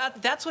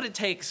what it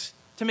takes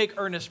to make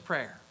earnest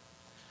prayer.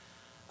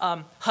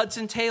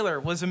 Hudson Taylor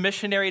was a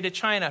missionary to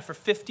China for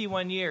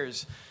 51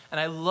 years. And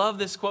I love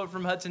this quote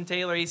from Hudson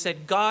Taylor. He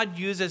said, God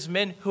uses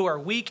men who are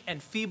weak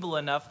and feeble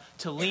enough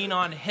to lean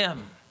on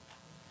him.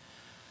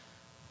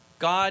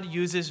 God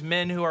uses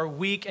men who are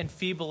weak and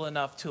feeble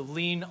enough to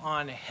lean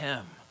on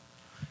him.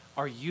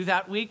 Are you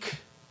that weak?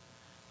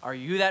 Are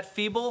you that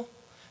feeble?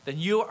 Then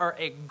you are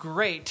a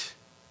great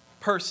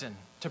person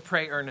to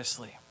pray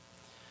earnestly.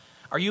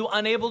 Are you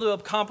unable to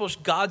accomplish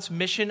God's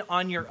mission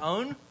on your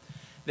own?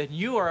 Then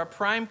you are a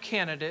prime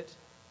candidate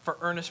for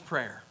earnest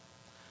prayer.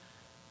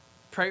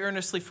 Pray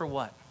earnestly for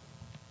what?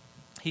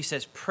 He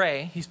says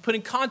pray. He's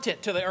putting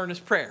content to the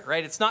earnest prayer,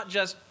 right? It's not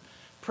just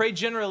pray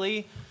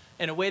generally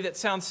in a way that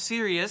sounds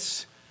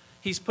serious.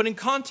 He's putting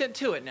content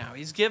to it now.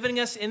 He's giving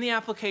us in the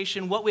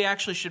application what we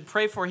actually should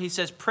pray for. He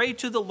says, pray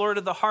to the Lord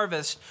of the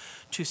harvest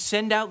to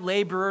send out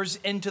laborers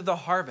into the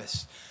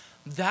harvest.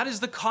 That is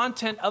the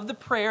content of the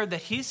prayer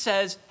that he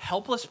says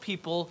helpless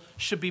people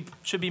should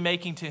be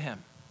making to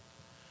him.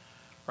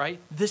 Right?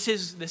 This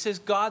is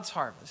God's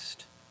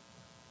harvest.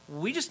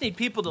 We just need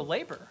people to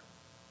labor.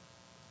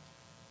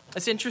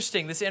 It's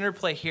interesting, this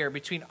interplay here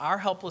between our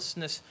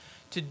helplessness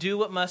to do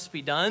what must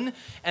be done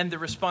and the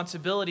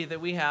responsibility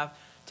that we have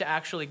to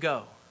actually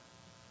go.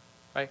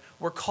 Right?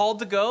 We're called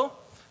to go,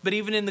 but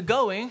even in the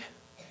going,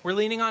 we're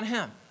leaning on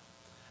him.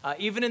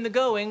 Even in the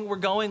going, we're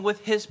going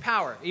with his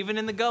power. Even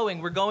in the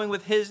going, we're going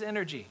with his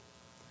energy.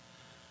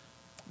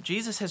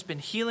 Jesus has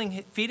been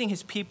feeding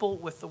his people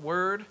with the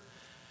word.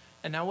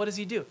 And now what does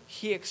he do?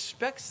 He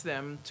expects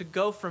them to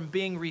go from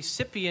being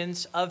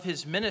recipients of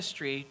his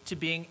ministry to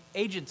being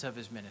agents of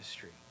his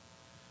ministry.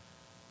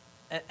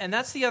 And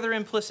that's the other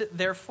implicit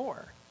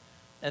therefore.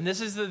 And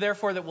this is the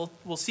therefore that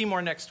we'll see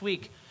more next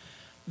week.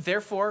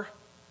 Therefore,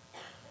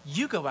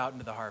 you go out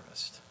into the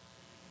harvest.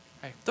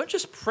 Right? Don't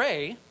just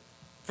pray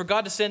for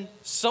God to send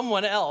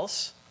someone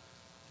else.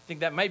 I think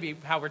that might be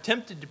how we're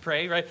tempted to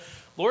pray, right?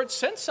 Lord,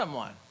 send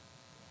someone.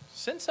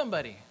 Send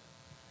somebody.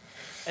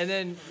 And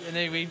then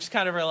we just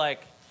kind of are like,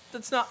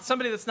 that's not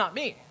somebody that's not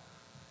me,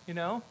 you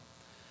know?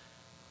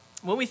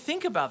 When we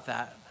think about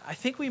that, I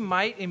think we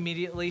might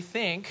immediately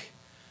think,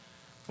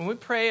 when we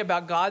pray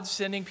about God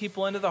sending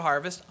people into the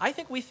harvest, I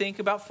think we think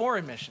about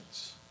foreign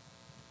missions.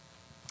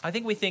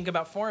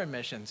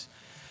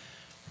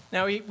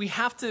 Now, we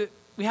have to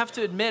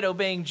admit,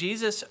 obeying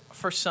Jesus,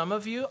 for some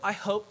of you, I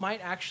hope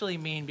might actually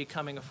mean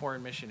becoming a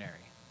foreign missionary.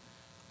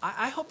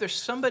 I hope there's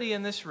somebody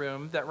in this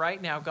room that right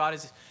now God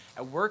is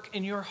at work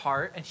in your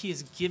heart, and he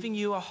is giving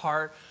you a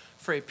heart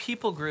for a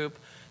people group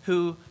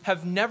who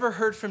have never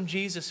heard from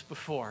Jesus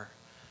before.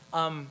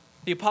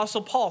 The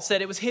Apostle Paul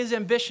said it was his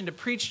ambition to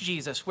preach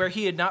Jesus where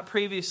he had not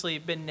previously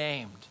been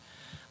named.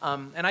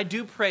 And I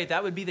do pray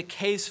that would be the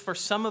case for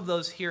some of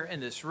those here in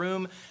this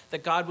room,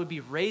 that God would be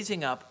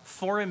raising up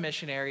foreign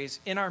missionaries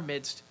in our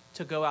midst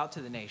to go out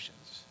to the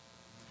nations.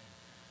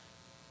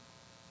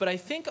 But I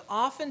think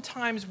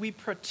oftentimes we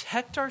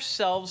protect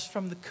ourselves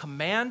from the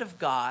command of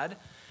God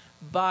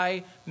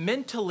by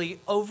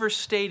mentally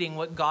overstating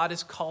what God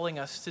is calling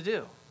us to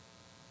do,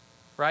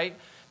 right?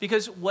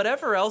 Because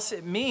whatever else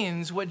it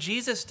means, what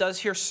Jesus does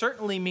here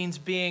certainly means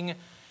being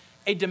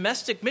a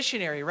domestic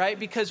missionary, right?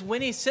 Because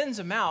when he sends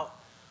them out,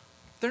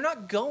 they're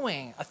not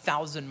going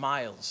 1,000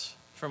 miles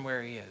from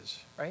where he is,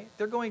 right?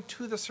 They're going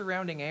to the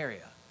surrounding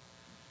area,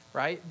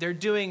 right? They're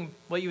doing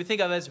what you would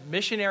think of as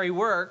missionary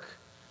work,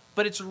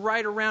 but it's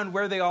right around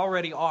where they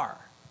already are,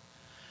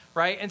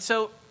 right? And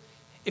so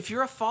if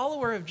you're a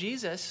follower of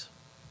Jesus,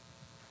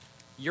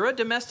 you're a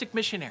domestic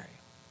missionary.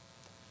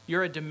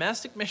 You're a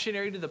domestic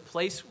missionary to the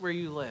place where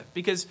you live.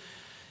 Because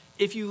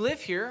if you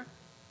live here,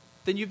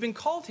 then you've been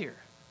called here.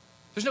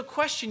 There's no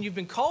question you've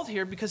been called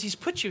here because he's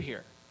put you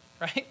here,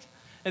 right?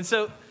 And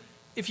so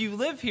if you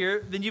live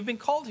here, then you've been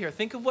called here.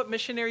 Think of what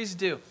missionaries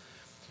do.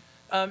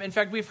 In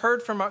fact, we've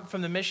heard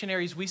from the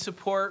missionaries we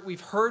support. We've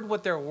heard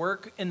what their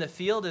work in the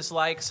field is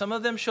like. Some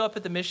of them show up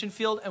at the mission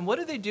field, and what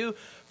do they do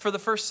for the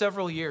first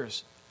several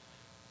years?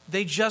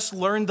 They just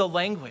learn the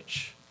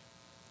language.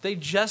 They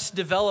just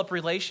develop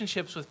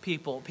relationships with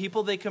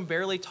people they can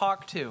barely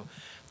talk to.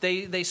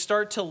 They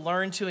start to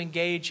learn to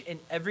engage in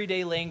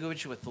everyday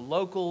language with the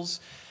locals.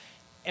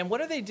 And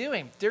what are they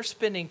doing? They're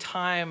spending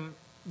time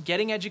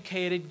getting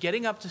educated,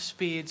 getting up to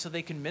speed so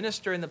they can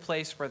minister in the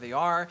place where they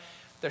are.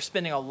 They're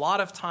spending a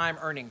lot of time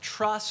earning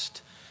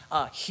trust,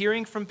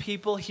 hearing from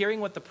people,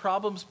 hearing what the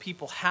problems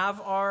people have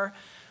are.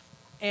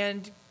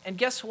 And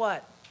guess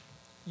what?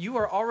 You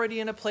are already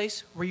in a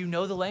place where you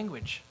know the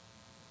language.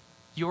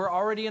 You are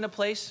already in a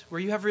place where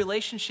you have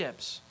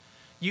relationships.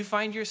 You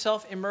find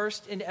yourself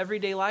immersed in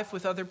everyday life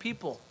with other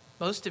people.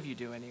 Most of you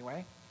do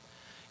anyway.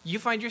 You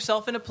find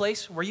yourself in a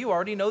place where you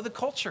already know the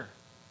culture.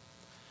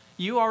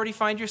 You already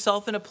find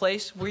yourself in a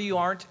place where you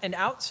aren't an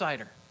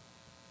outsider.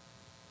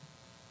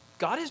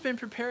 God has been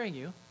preparing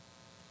you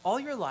all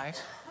your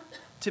life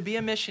to be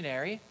a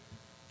missionary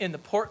in the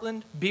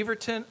Portland,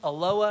 Beaverton,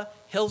 Aloha,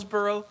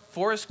 Hillsboro,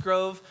 Forest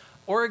Grove,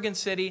 Oregon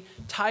City,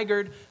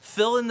 Tigard,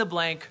 fill in the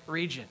blank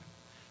region.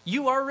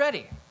 You are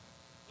ready.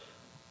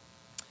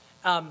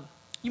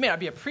 You may not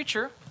be a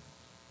preacher,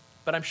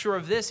 but I'm sure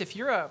of this. If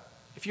you're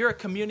a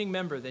communing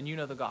member, then you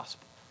know the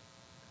gospel.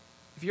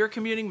 If you're a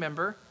communing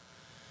member,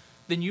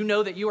 then you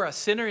know that you are a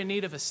sinner in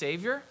need of a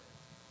Savior.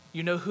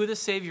 You know who the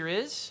Savior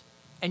is,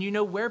 and you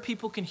know where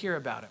people can hear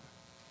about him.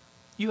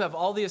 You have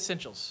all the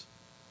essentials.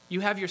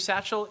 You have your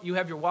satchel, you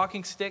have your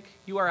walking stick.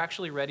 You are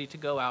actually ready to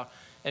go out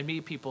and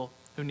meet people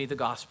who need the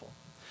gospel.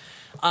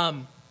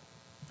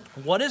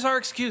 What is our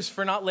excuse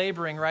for not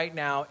laboring right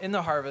now in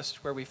the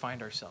harvest where we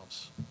find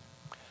ourselves?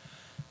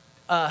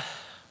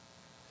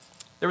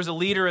 There was a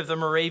leader of the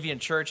Moravian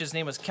church. His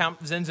name was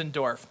Count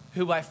Zinzendorf,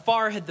 who by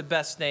far had the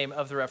best name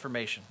of the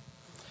Reformation.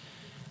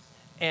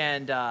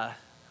 And I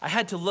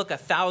had to look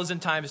 1,000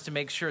 times to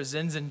make sure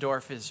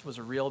Zinzendorf was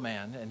a real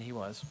man, and he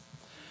was.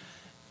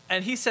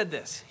 And he said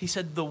this. He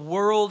said, "The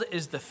world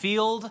is the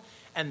field,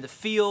 and the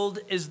field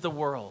is the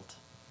world.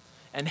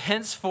 And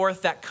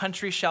henceforth that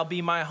country shall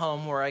be my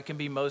home where I can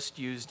be most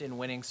used in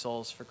winning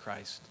souls for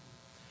Christ."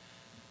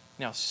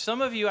 Now,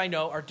 some of you I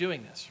know are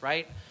doing this,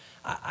 right?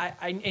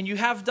 And you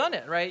have done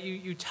it, right?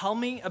 You tell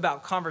me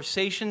about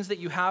conversations that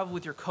you have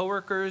with your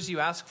coworkers. You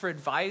ask for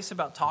advice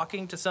about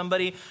talking to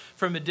somebody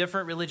from a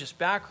different religious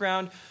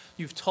background.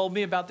 You've told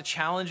me about the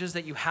challenges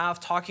that you have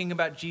talking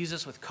about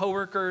Jesus with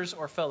coworkers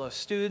or fellow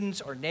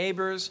students or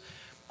neighbors.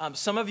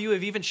 Some of you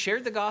have even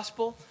shared the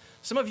gospel.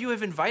 Some of you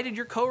have invited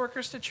your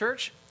coworkers to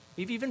church.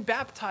 We've even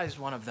baptized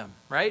one of them,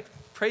 right?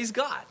 Praise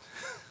God.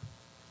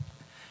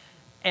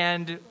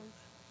 And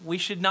we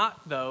should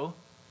not, though,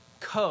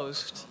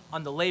 coast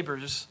on the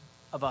labors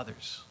of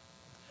others.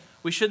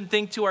 We shouldn't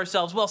think to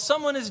ourselves, well,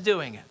 someone is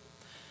doing it.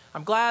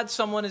 I'm glad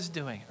someone is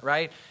doing it,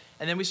 right?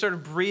 And then we sort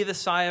of breathe a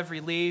sigh of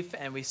relief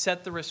and we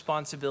set the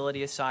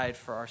responsibility aside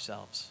for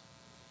ourselves.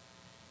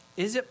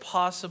 Is it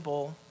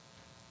possible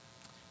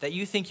that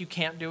you think you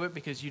can't do it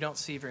because you don't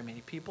see very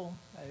many people?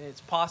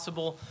 It's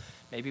possible.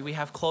 Maybe we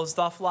have closed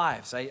off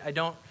lives. I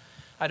don't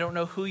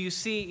know who you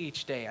see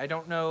each day. I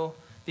don't know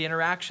the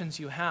interactions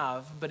you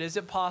have, but is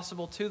it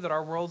possible too that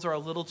our worlds are a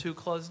little too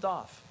closed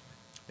off?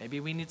 Maybe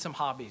we need some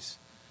hobbies.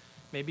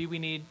 Maybe we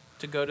need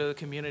to go to the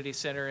community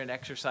center and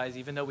exercise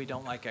even though we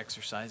don't like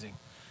exercising.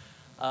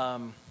 I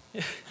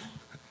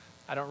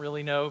don't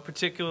really know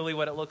particularly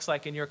what it looks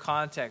like in your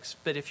context,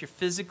 but if you're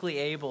physically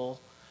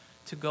able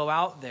to go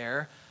out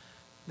there,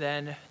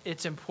 then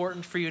it's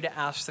important for you to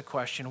ask the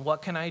question,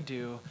 what can I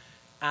do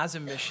as a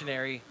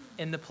missionary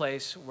in the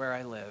place where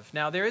I live?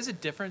 Now, there is a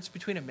difference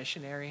between a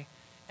missionary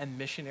and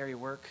missionary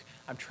work.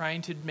 I'm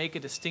trying to make a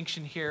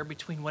distinction here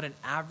between what an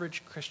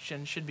average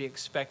Christian should be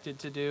expected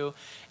to do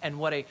and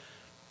what a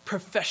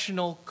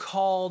professional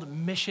called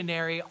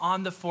missionary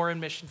on the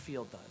foreign mission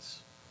field does.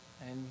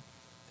 And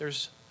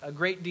there's a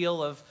great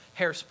deal of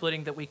hair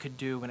splitting that we could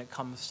do when it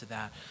comes to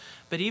that.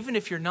 But even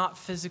if you're not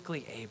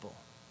physically able,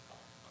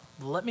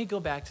 let me go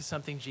back to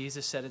something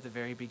Jesus said at the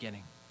very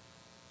beginning.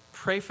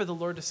 Pray for the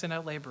Lord to send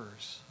out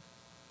laborers.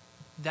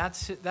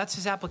 That's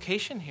his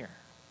application here.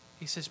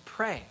 He says,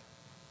 pray.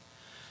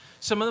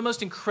 Some of the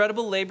most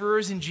incredible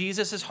laborers in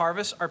Jesus'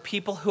 harvest are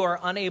people who are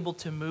unable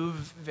to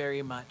move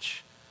very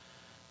much,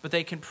 but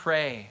they can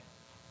pray.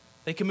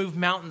 They can move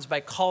mountains by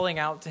calling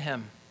out to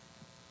him.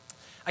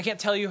 I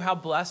can't tell you how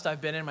blessed I've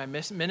been in my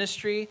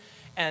ministry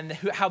and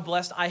how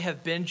blessed I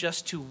have been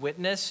just to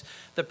witness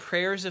the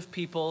prayers of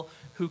people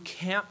who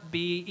can't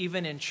be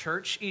even in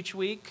church each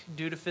week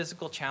due to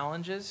physical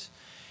challenges.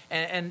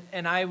 And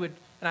I would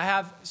And I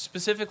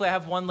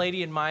have one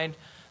lady in mind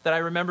that I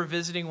remember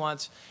visiting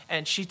once,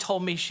 and she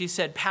told me, she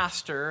said,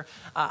 Pastor,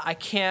 I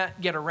can't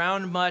get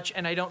around much,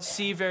 and I don't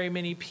see very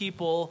many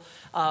people,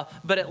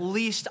 but at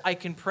least I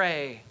can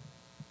pray.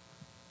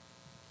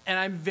 And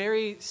I'm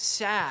very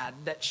sad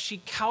that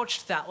she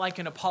couched that like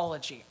an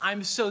apology.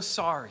 I'm so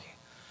sorry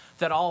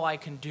that all I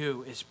can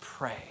do is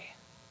pray.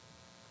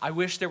 I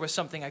wish there was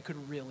something I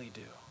could really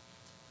do.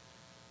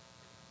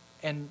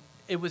 And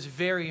it was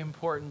very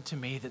important to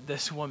me that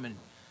this woman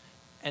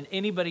and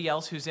anybody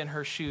else who's in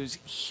her shoes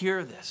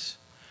hear this.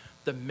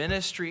 The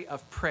ministry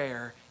of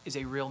prayer is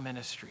a real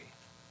ministry.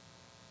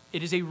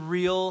 It is a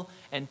real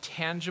and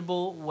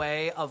tangible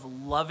way of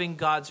loving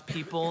God's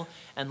people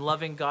and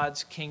loving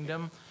God's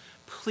kingdom.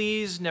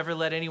 Please never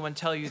let anyone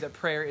tell you that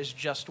prayer is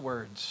just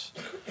words.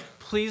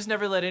 Please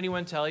never let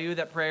anyone tell you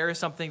that prayer is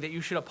something that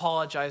you should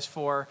apologize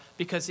for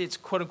because it's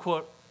quote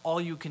unquote all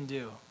you can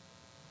do.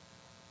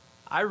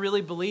 I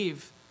really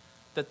believe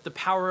that the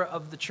power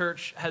of the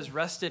church has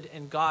rested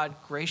in God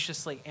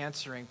graciously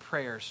answering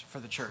prayers for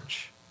the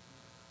church.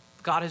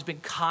 God has been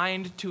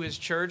kind to his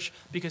church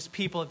because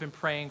people have been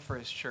praying for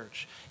his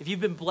church. If you've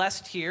been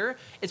blessed here,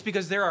 it's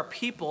because there are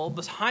people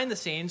behind the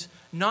scenes,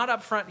 not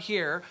up front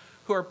here,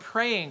 who are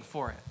praying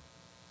for it.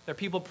 There are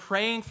people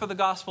praying for the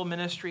gospel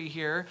ministry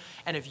here,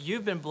 and if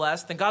you've been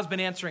blessed, then God's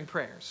been answering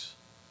prayers.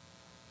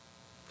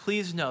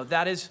 Please know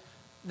that is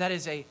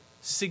a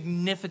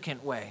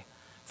significant way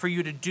for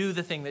you to do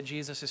the thing that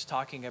Jesus is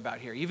talking about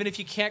here. Even if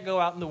you can't go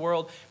out in the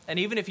world, and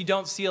even if you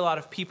don't see a lot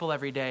of people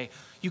every day,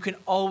 you can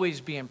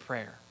always be in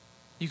prayer.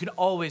 You can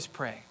always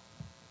pray.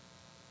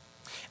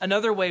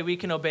 Another way we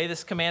can obey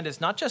this command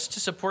is not just to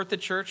support the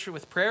church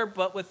with prayer,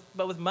 but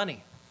with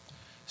money.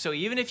 So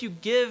even if you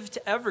give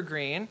to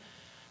Evergreen,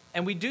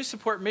 and we do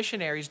support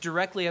missionaries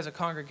directly as a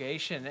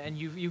congregation, and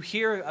you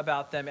hear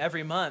about them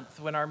every month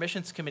when our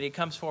missions committee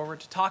comes forward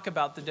to talk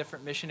about the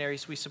different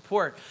missionaries we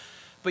support.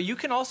 But you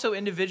can also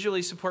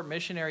individually support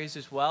missionaries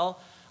as well,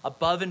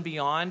 above and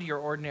beyond your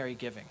ordinary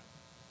giving.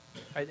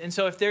 Right? And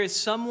so if there is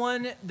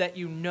someone that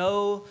you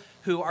know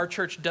who our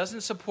church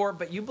doesn't support,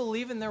 but you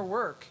believe in their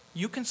work,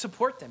 you can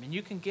support them and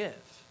you can give.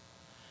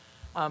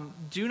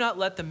 Do not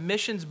let the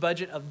missions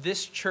budget of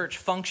this church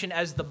function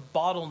as the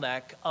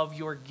bottleneck of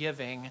your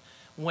giving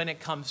when it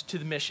comes to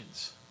the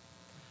missions.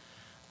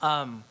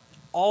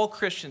 All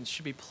Christians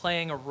should be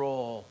playing a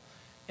role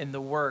in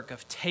the work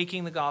of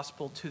taking the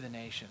gospel to the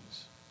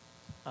nations.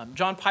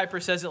 John Piper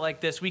says it like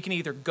this: we can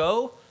either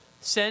go,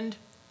 send,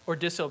 or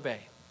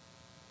disobey.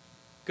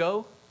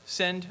 Go,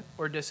 send,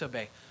 or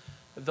disobey.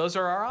 Those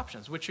are our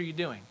options. Which are you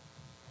doing?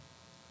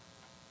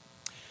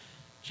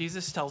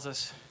 Jesus tells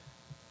us,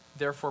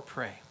 therefore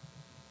pray.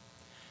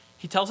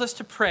 He tells us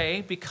to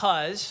pray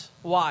because,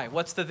 why?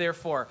 What's the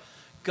therefore?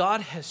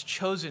 God has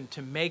chosen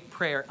to make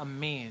prayer a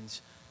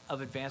means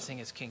of advancing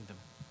his kingdom.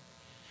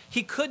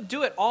 He could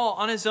do it all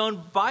on his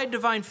own by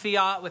divine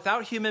fiat,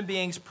 without human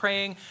beings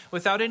praying,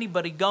 without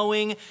anybody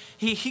going.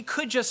 He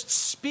could just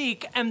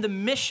speak and the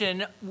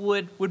mission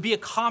would be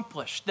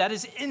accomplished. That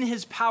is in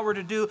his power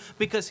to do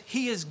because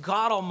he is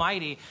God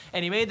Almighty.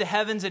 And he made the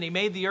heavens and he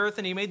made the earth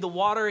and he made the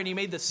water and he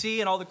made the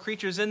sea and all the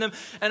creatures in them.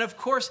 And of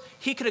course,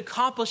 he could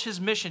accomplish his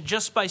mission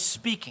just by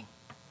speaking.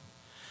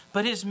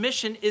 But his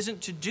mission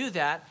isn't to do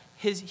that.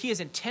 He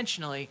is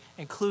intentionally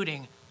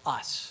including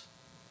us.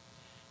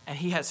 And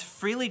he has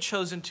freely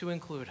chosen to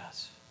include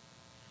us.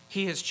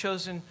 He has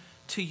chosen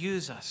to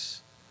use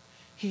us.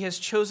 He has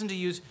chosen to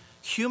use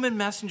human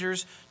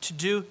messengers to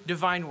do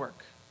divine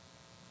work.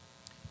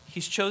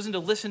 He's chosen to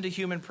listen to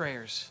human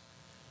prayers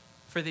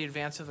for the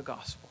advance of the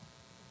gospel.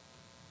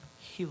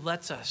 He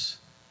lets us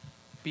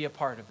be a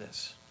part of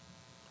this.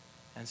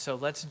 And so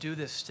let's do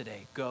this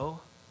today. Go,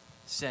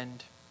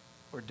 send,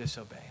 or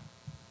disobey.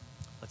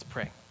 Let's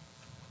pray.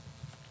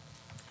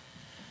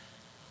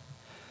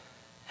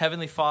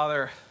 Heavenly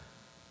Father,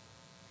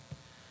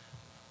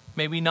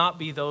 may we not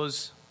be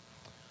those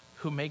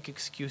who make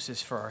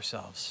excuses for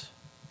ourselves,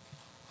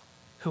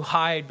 who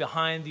hide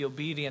behind the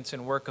obedience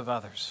and work of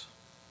others,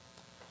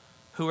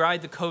 who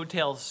ride the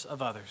coattails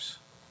of others.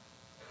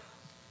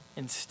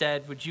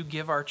 Instead, would you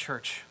give our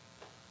church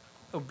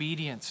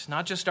obedience,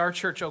 not just our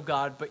church, oh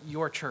God, but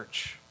your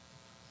church.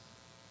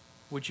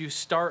 Would you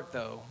start,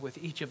 though, with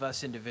each of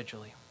us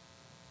individually?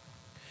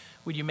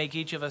 Would you make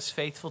each of us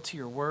faithful to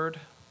your word?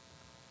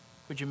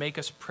 Would you make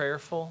us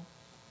prayerful?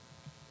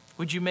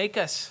 Would you make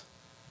us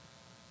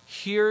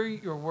hear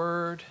your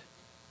word,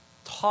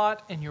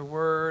 taught in your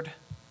word?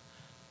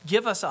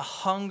 Give us a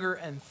hunger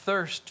and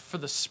thirst for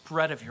the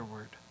spread of your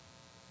word.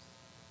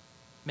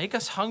 Make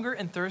us hunger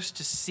and thirst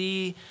to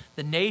see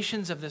the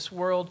nations of this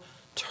world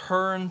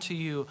turn to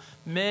you,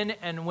 men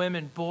and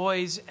women,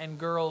 boys and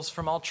girls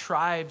from all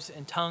tribes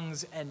and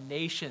tongues and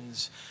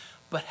nations.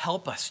 But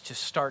help us to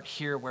start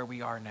here where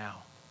we are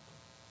now.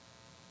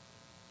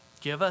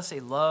 Give us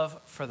a love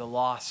for the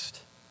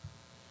lost.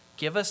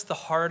 Give us the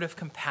heart of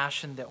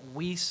compassion that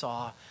we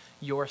saw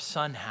your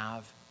Son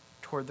have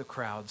toward the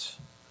crowds.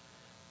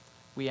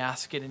 We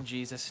ask it in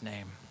Jesus'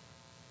 name.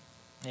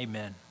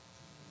 Amen.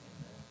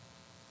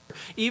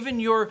 even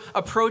your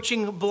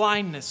approaching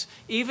blindness,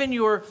 even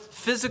your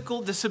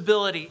physical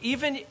disability,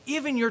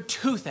 even your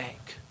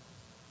toothache,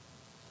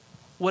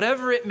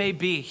 whatever it may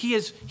be, He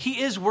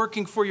is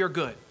working for your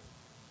good.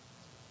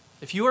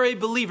 If you are a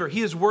believer,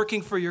 He is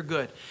working for your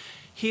good.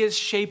 He is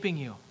shaping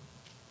you.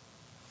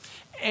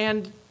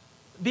 And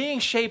being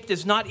shaped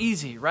is not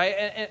easy, right?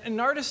 An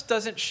artist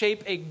doesn't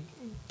shape a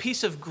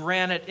piece of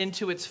granite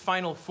into its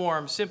final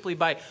form simply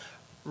by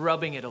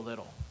rubbing it a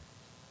little,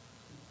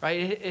 right?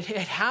 It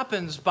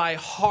happens by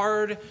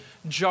hard,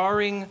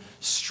 jarring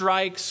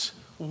strikes,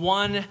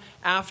 one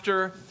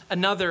after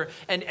another.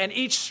 And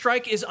each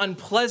strike is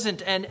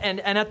unpleasant, and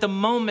at the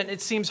moment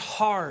it seems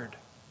hard.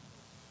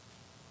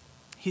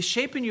 He's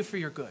shaping you for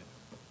your good.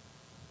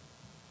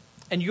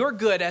 And your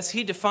good, as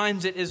He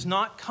defines it, is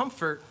not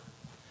comfort.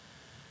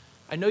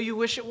 I know you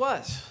wish it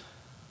was.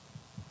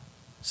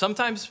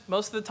 Sometimes,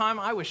 most of the time,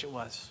 I wish it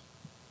was.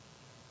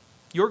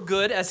 Your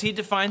good, as He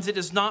defines it,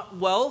 is not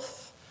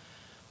wealth.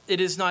 It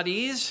is not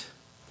ease.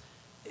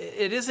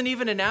 It isn't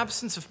even an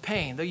absence of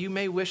pain, though you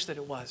may wish that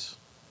it was.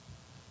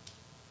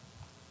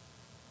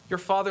 Your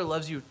Father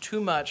loves you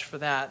too much for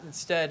that.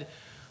 Instead,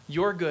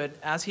 your good,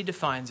 as He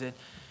defines it,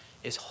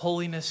 is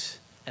holiness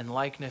and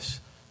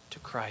likeness to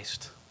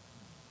Christ.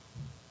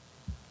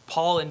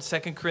 Paul in 2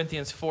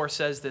 Corinthians 4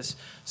 says this,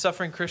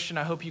 suffering Christian,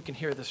 I hope you can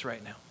hear this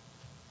right now.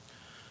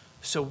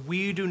 So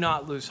we do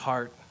not lose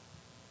heart,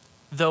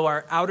 though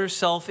our outer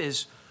self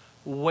is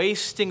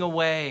wasting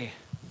away,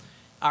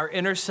 our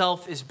inner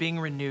self is being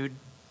renewed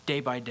day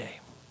by day.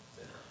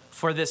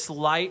 For this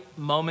light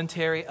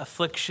momentary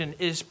affliction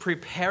is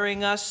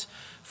preparing us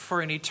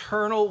for an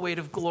eternal weight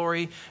of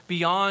glory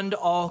beyond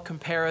all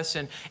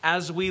comparison,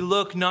 as we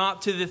look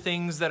not to the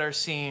things that are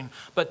seen,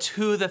 but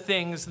to the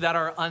things that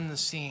are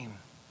unseen.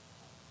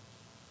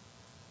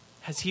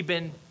 Has He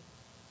been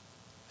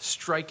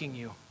striking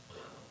you,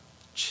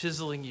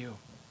 chiseling you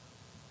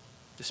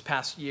this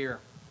past year?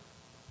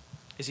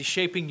 Is He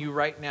shaping you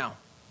right now?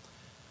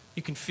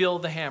 You can feel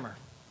the hammer.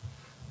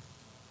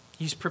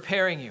 He's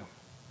preparing you.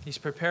 He's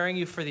preparing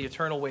you for the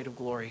eternal weight of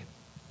glory.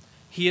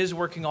 He is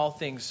working all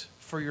things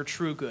for your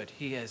true good.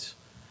 He is.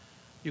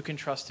 You can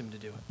trust Him to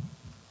do it.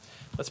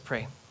 Let's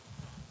pray.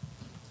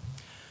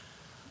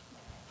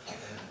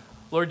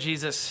 Lord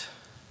Jesus,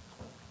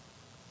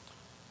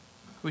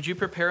 would you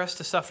prepare us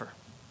to suffer?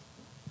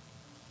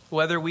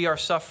 Whether we are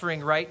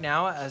suffering right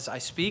now as I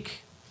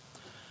speak,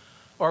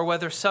 or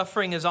whether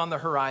suffering is on the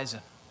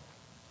horizon.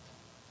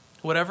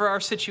 Whatever our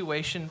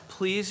situation,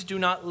 please do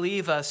not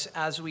leave us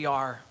as we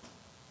are.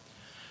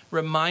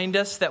 Remind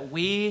us that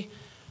we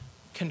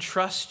can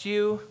trust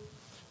you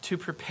to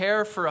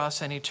prepare for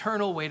us an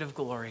eternal weight of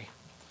glory,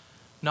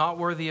 not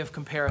worthy of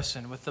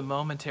comparison with the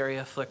momentary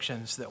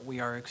afflictions that we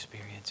are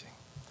experiencing.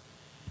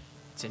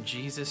 It's in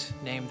Jesus'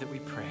 name that we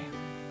pray.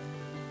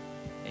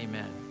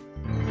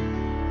 Amen.